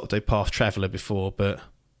ignored this Octopath Traveler before, but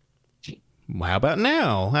how about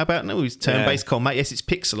now? It's turn-based combat. Yes, it's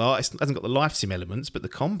pixel art. It hasn't got the life sim elements, but the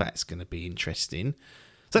combat's going to be interesting.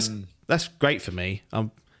 So that's great for me.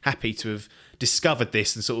 I'm happy to have discovered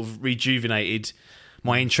this and sort of rejuvenated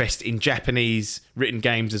my interest in Japanese written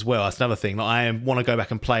games as well. That's another thing. Like, I want to go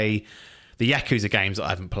back and play the Yakuza games that I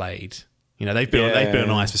haven't played. You know, they've been on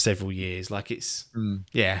ice for several years. Like, it's I'm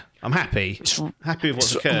happy. Happy with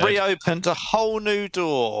what's occurred. Reopened a whole new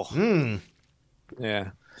door. Yeah,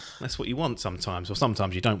 that's what you want sometimes, or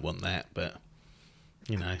sometimes you don't want that. But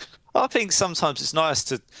you know, I think sometimes it's nice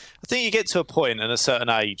to. I think you get to a point at a certain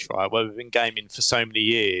age, right, where we've been gaming for so many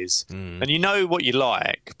years, and you know what you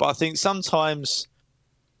like. But I think sometimes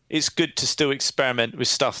it's good to still experiment with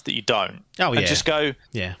stuff that you don't. Oh, and just go,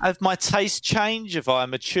 have my taste changed? Have I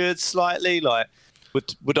matured slightly? Like,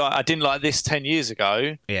 would I didn't like this 10 years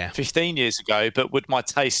ago, 15 years ago, but would my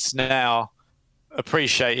tastes now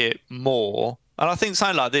appreciate it more? And I think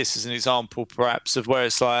something like this is an example, perhaps, of where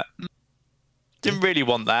it's like, didn't really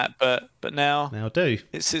want that, but now I do.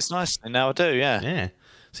 It's nice. And now I do, Yeah.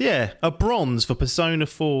 So, a bronze for Persona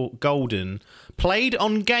 4 Golden, played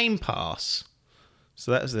on Game Pass. So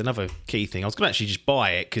that's another key thing. I was going to actually just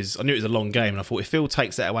buy it because I knew it was a long game, and I thought if Phil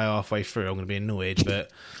takes that away halfway through, I'm going to be annoyed. But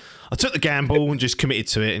I took the gamble and just committed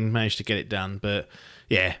to it and managed to get it done. But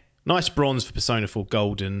yeah, nice bronze for Persona 4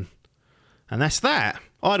 Golden. And that's that.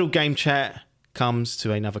 Idle Game Chat comes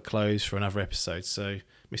to another close for another episode. So,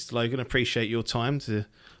 Mr. Logan, appreciate your time to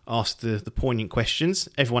ask the poignant questions.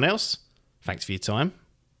 Everyone else, thanks for your time.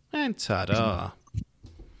 And ta-da.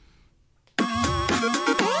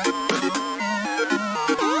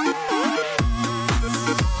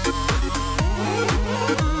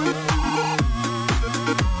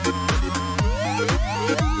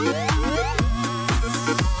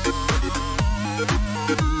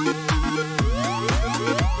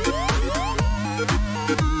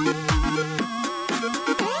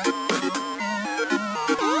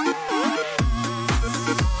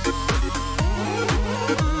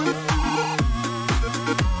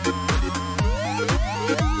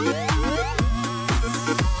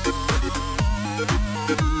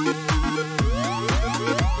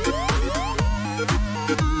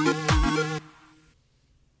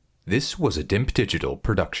 This was a DIMP Digital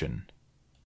production.